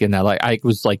 like in that, like I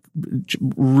was like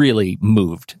really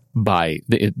moved by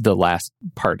the last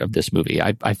part of this movie.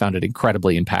 I found it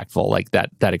incredibly impactful, like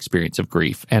that experience of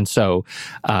grief. And so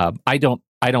I don't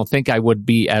think I would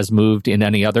be as moved in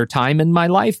any other time in my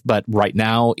life, but right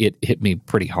now it hit me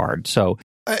pretty hard. So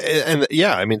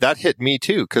that hit me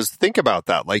too, because think about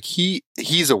that. Like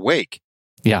he's awake.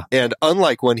 Yeah. And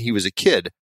unlike when he was a kid,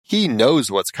 he knows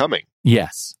what's coming.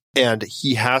 Yes. And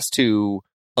he has to,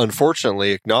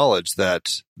 unfortunately, acknowledge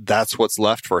that that's what's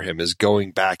left for him, is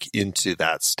going back into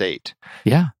that state.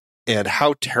 Yeah. And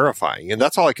how terrifying. And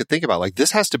that's all I could think about. Like,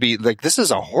 this has to be, like, this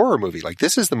is a horror movie. Like,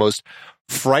 this is the most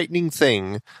frightening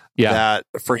thing that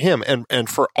for him and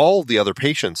for all the other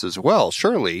patients as well,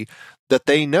 surely, that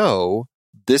they know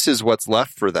this is what's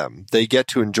left for them. They get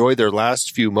to enjoy their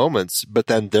last few moments, but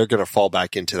then they're going to fall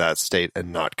back into that state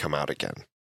and not come out again.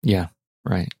 Yeah.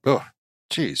 Right. Oh,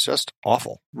 geez, just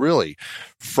awful. Really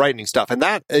frightening stuff. And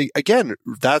that, again,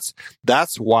 that's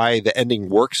why the ending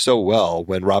works so well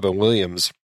when Robin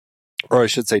Williams, or I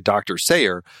should say Dr.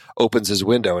 Sayer, opens his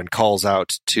window and calls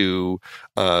out to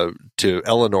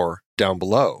Eleanor down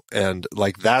below. And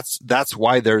like, that's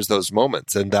why there's those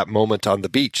moments, and that moment on the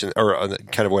beach, or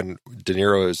kind of when De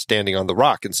Niro is standing on the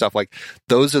rock and stuff, like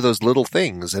those are those little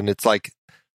things. And it's like,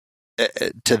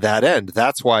 to that end,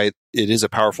 that's why it is a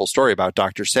powerful story about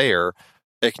Dr. Sayer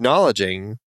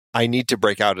acknowledging, I need to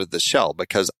break out of the shell,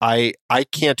 because I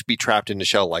can't be trapped in the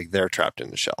shell like they're trapped in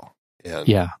the shell. And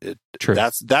true.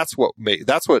 That's what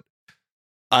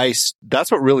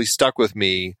really stuck with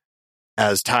me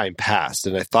as time passed,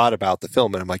 and I thought about the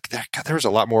film, and I'm like, God, there was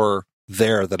a lot more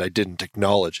there that I didn't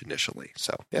acknowledge initially.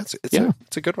 So it's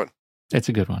a good one. It's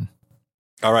a good one.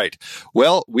 All right.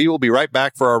 Well, we will be right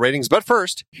back for our ratings, but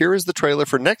first, here is the trailer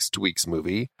for next week's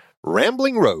movie,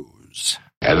 Rambling Rose.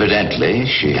 Evidently,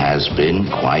 she has been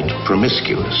quite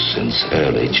promiscuous since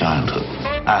early childhood.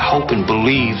 I hope and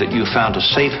believe that you found a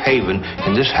safe haven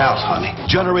in this house, honey.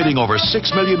 Generating over $6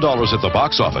 million at the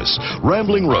box office,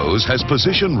 Rambling Rose has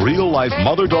positioned real-life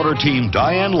mother-daughter team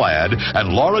Diane Ladd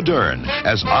and Laura Dern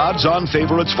as odds-on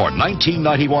favorites for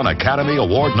 1991 Academy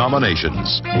Award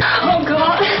nominations. Oh,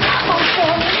 God. Oh,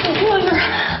 God, Mr. Wonder.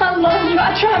 I love you.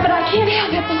 I try, but I can't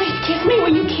help it. Please kiss me.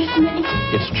 Will you kiss me?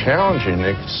 It's challenging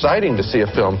and exciting to see a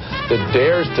film that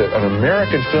dares to, an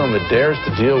American film that dares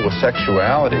to deal with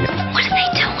sexuality. What are they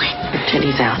doing?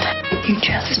 Titties out. You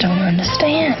just don't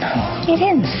understand. It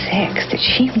isn't sex that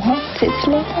she wants. It's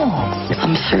love.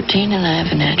 I'm 13 and I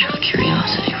have a natural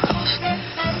curiosity, Rose.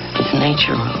 It's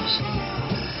nature, Rose.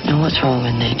 Now, what's wrong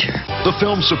with nature? The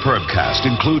film's superb cast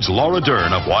includes Laura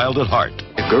Dern of Wild at Heart.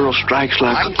 A girl strikes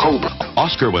like a cobra.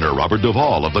 Oscar winner Robert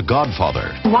Duvall of The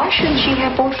Godfather. Why shouldn't she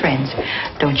have boyfriends?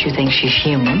 Don't you think she's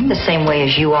human, the same way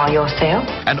as you are yourself?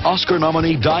 And Oscar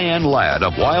nominee Diane Ladd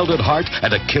of Wild at Heart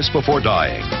and A Kiss Before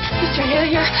Dying. Mr.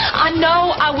 Hillier, I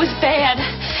know I was bad,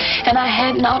 and I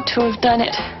had not to have done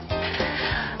it.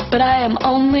 But I am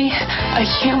only a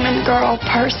human girl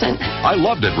person. I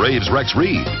loved it, raves Rex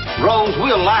Reed. Rose,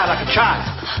 we'll lie like a child.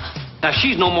 Now,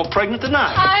 she's no more pregnant than I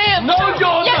am. I am. No,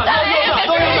 you're yes, not. I am.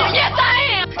 No, you're not. Yes,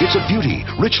 I am. It's a beauty,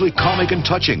 richly comic and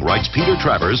touching, writes Peter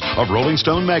Travers of Rolling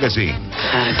Stone magazine.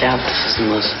 Without a doubt, this is the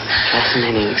most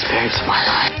fascinating experience of my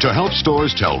life. To help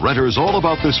stores tell renters all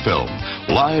about this film,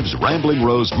 Live's Rambling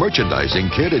Rose merchandising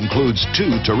kit includes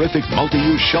 2 terrific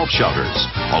multi-use shelf shouters,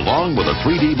 along with a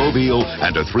 3D mobile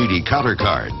and a 3D counter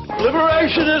card.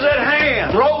 Liberation is at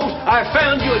hand. Rose, I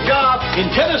found you a job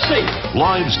in Tennessee.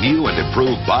 Live's new and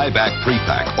improved buyback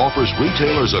pre-pack offers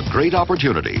retailers a great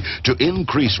opportunity to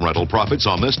increase rental profits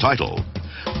on this title.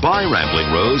 Buy Rambling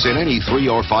Rose in any 3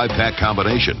 or 5-pack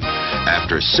combination.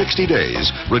 After 60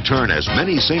 days, return as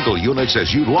many single units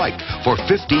as you'd like for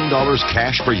 $15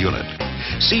 cash per unit.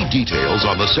 See details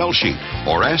on the sell sheet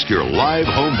or ask your Live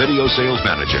home video sales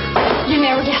manager. You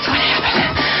never guess what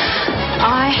happened.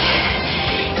 I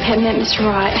had met Mr.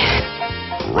 Right.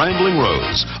 Rambling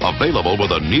Rose, available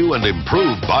with a new and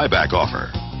improved buyback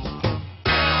offer.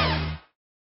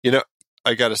 You know,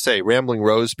 I got to say, Rambling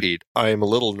Rose, Pete, I am a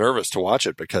little nervous to watch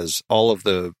it because all of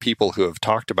the people who have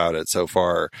talked about it so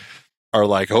far are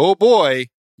like, oh boy,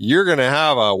 you're going to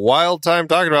have a wild time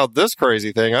talking about this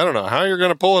crazy thing. I don't know how you're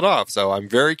going to pull it off. So I'm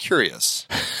very curious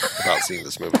about seeing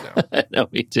this movie now. No,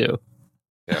 me too.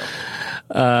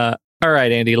 Yeah. All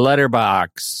right, Andy,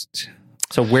 Letterboxd.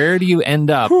 So where do you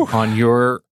end up on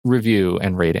your review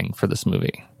and rating for this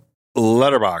movie?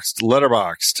 Letterboxd.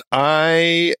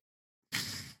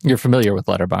 You're familiar with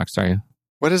Letterboxd, are you?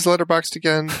 What is Letterboxd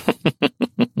again?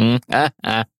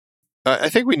 I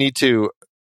think we need to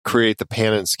create the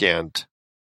Pan and Scanned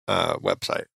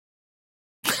website.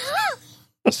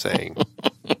 Saying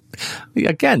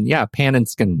again, yeah, Pan and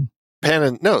Scanned.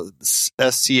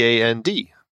 SCAND.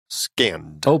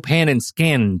 Scanned. Oh, Pan and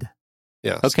Scanned.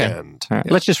 Yeah. Okay. Scanned. All right.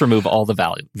 Yeah. Let's just remove all the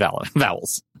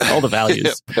vowels. All the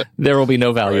values. Yep. There will be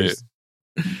no values.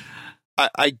 Right.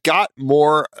 I got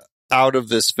more out of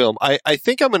this film. I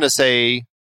think I'm going to say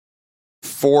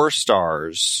 4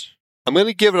 stars. I'm going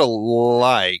to give it a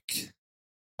like.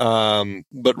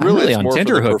 But really it's more for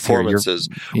the performances.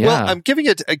 Yeah. Well, I'm giving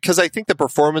it because I think the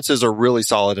performances are really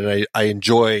solid and I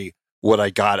enjoy what I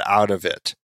got out of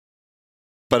it.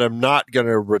 But I'm not going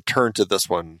to return to this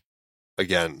one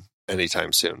again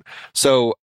anytime soon.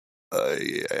 So,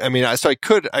 so I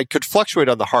could fluctuate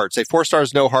on the heart. Say 4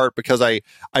 stars, no heart, because I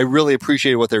really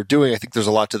appreciate what they're doing. I think there's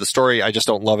a lot to the story. I just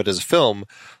don't love it as a film.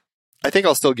 I think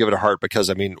I'll still give it a heart because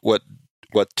what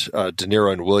De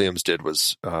Niro and Williams did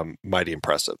was mighty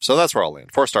impressive. So that's where I'll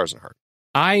land. 4 stars and a heart.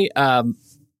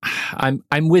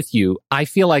 I'm with you. I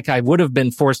feel like I would have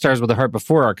been 4 stars with a heart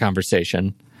before our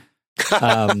conversation.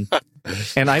 And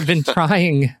I've been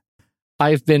trying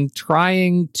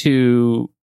to,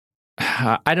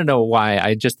 I don't know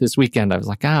why. This weekend I was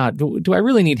like, do I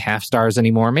really need half stars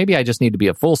anymore? Maybe I just need to be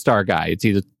a full star guy. It's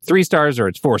either 3 stars or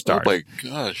it's 4 stars. Oh my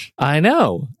gosh. I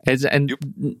know. I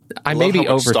may be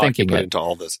overthinking it. Into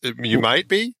all this. You might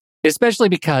be. Especially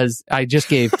because I just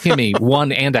gave Kimmy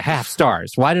 1.5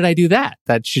 stars. Why did I do that?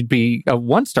 That should be a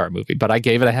 1-star movie, but I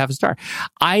gave it a half a star.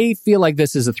 I feel like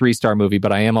this is a 3-star movie,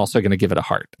 but I am also going to give it a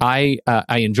heart. I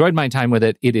enjoyed my time with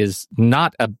it. It is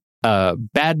not a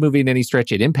bad movie in any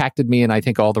stretch. It impacted me in, I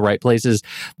think, all the right places.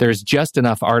 There's just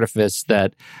enough artifice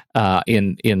that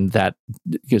in that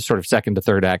sort of second to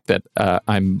third act that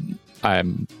I'm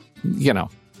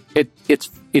it's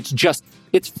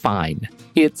fine.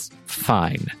 It's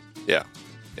fine. Yeah.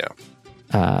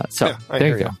 So I there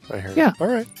hear you go. I hear you. Yeah. All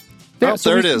right. Well,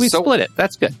 there it is. We split it.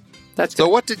 That's good. So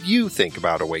what did you think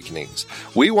about Awakenings?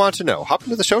 We want to know. Hop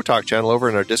into the Show Talk channel over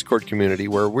in our Discord community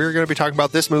where we're going to be talking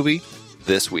about this movie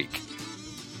this week.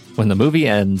 When the movie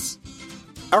ends,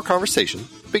 our conversation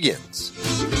begins.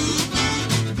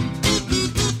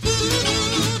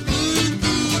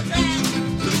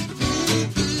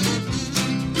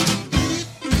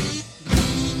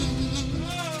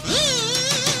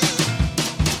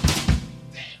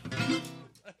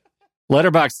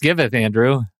 Letterboxd giveth,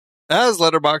 Andrew. As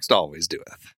Letterboxd always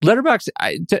doeth.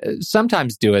 Letterboxd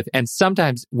sometimes doeth, and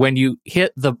sometimes when you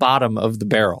hit the bottom of the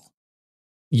barrel,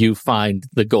 you find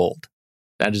the gold.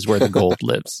 That is where the gold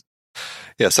lives.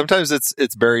 Yeah, sometimes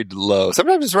it's buried low.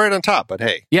 Sometimes it's right on top, but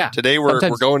hey. Yeah, today we're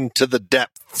going to the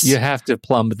depths. You have to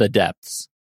plumb the depths.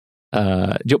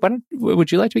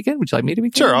 Would you like to begin? Would you like me to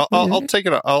begin? Sure, I'll take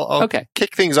it. I'll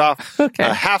kick things off. Okay.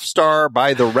 A half star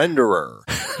by The Renderer,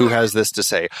 who has this to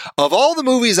say. Of all the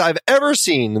movies I've ever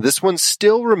seen, this one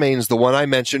still remains the one I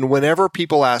mention whenever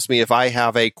people ask me if I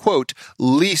have a, quote,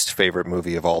 least favorite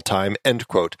movie of all time, end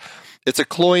quote. It's a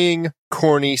cloying,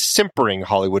 corny, simpering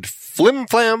Hollywood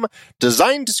flim-flam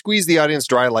designed to squeeze the audience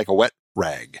dry like a wet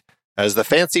rag. As the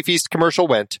Fancy Feast commercial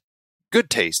went, good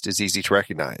taste is easy to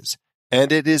recognize.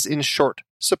 And it is in short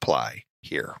supply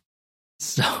here.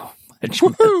 So much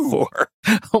metaphor.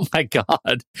 Oh my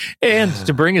God. And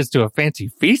to bring us to a Fancy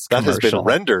Feast commercial. That has been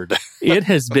rendered. It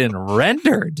has been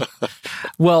rendered.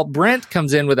 Well, Brent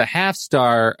comes in with a half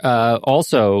star,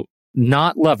 also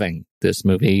not loving this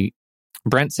movie.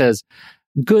 Brent says,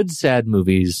 good sad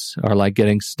movies are like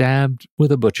getting stabbed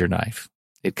with a butcher knife.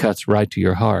 It cuts right to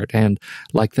your heart. And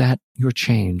like that, you're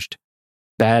changed.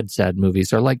 Bad, sad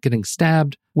movies are like getting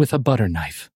stabbed with a butter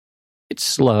knife. It's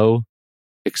slow,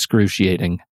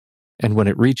 excruciating, and when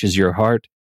it reaches your heart,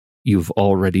 you've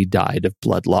already died of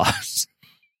blood loss.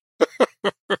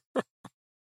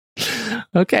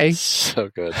 Okay. So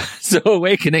good. So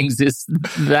Awakenings is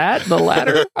that the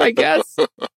latter, I guess?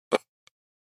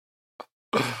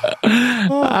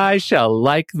 I shall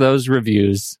like those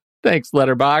reviews. Thanks,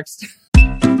 Letterboxd.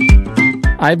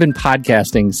 I've been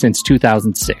podcasting since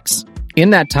 2006.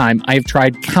 In that time, I've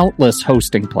tried countless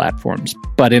hosting platforms,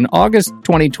 but in August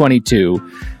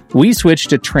 2022, we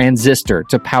switched to Transistor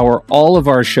to power all of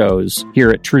our shows here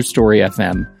at True Story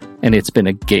FM, and it's been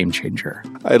a game changer.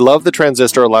 I love the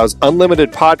Transistor allows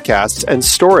unlimited podcasts and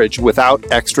storage without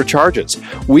extra charges.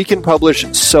 We can publish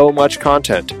so much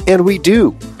content, and we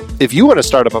do. If you want to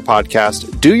start up a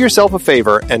podcast, do yourself a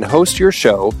favor and host your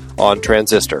show on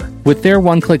Transistor. With their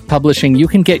one-click publishing, you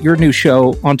can get your new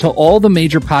show onto all the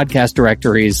major podcast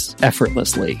directories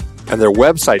effortlessly. And their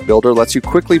website builder lets you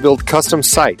quickly build custom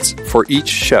sites for each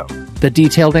show. The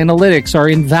detailed analytics are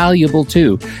invaluable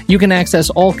too. You can access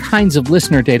all kinds of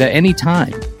listener data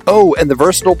anytime. Oh, and the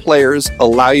versatile players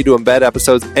allow you to embed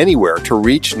episodes anywhere to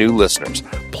reach new listeners.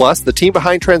 Plus, the team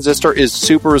behind Transistor is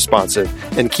super responsive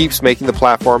and keeps making the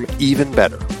platform even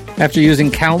better. After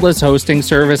using countless hosting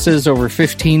services over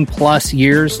 15 plus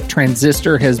years,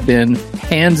 Transistor has been,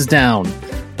 hands down,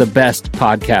 the best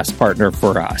podcast partner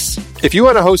for us. If you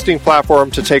want a hosting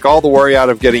platform to take all the worry out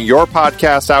of getting your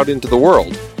podcast out into the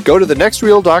world, go to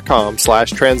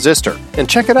thenextreel.com/transistor and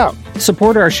check it out.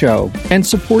 Support our show and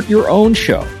support your own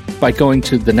show by going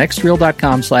to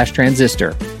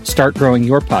thenextreel.com/transistor. Start growing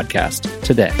your podcast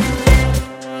today.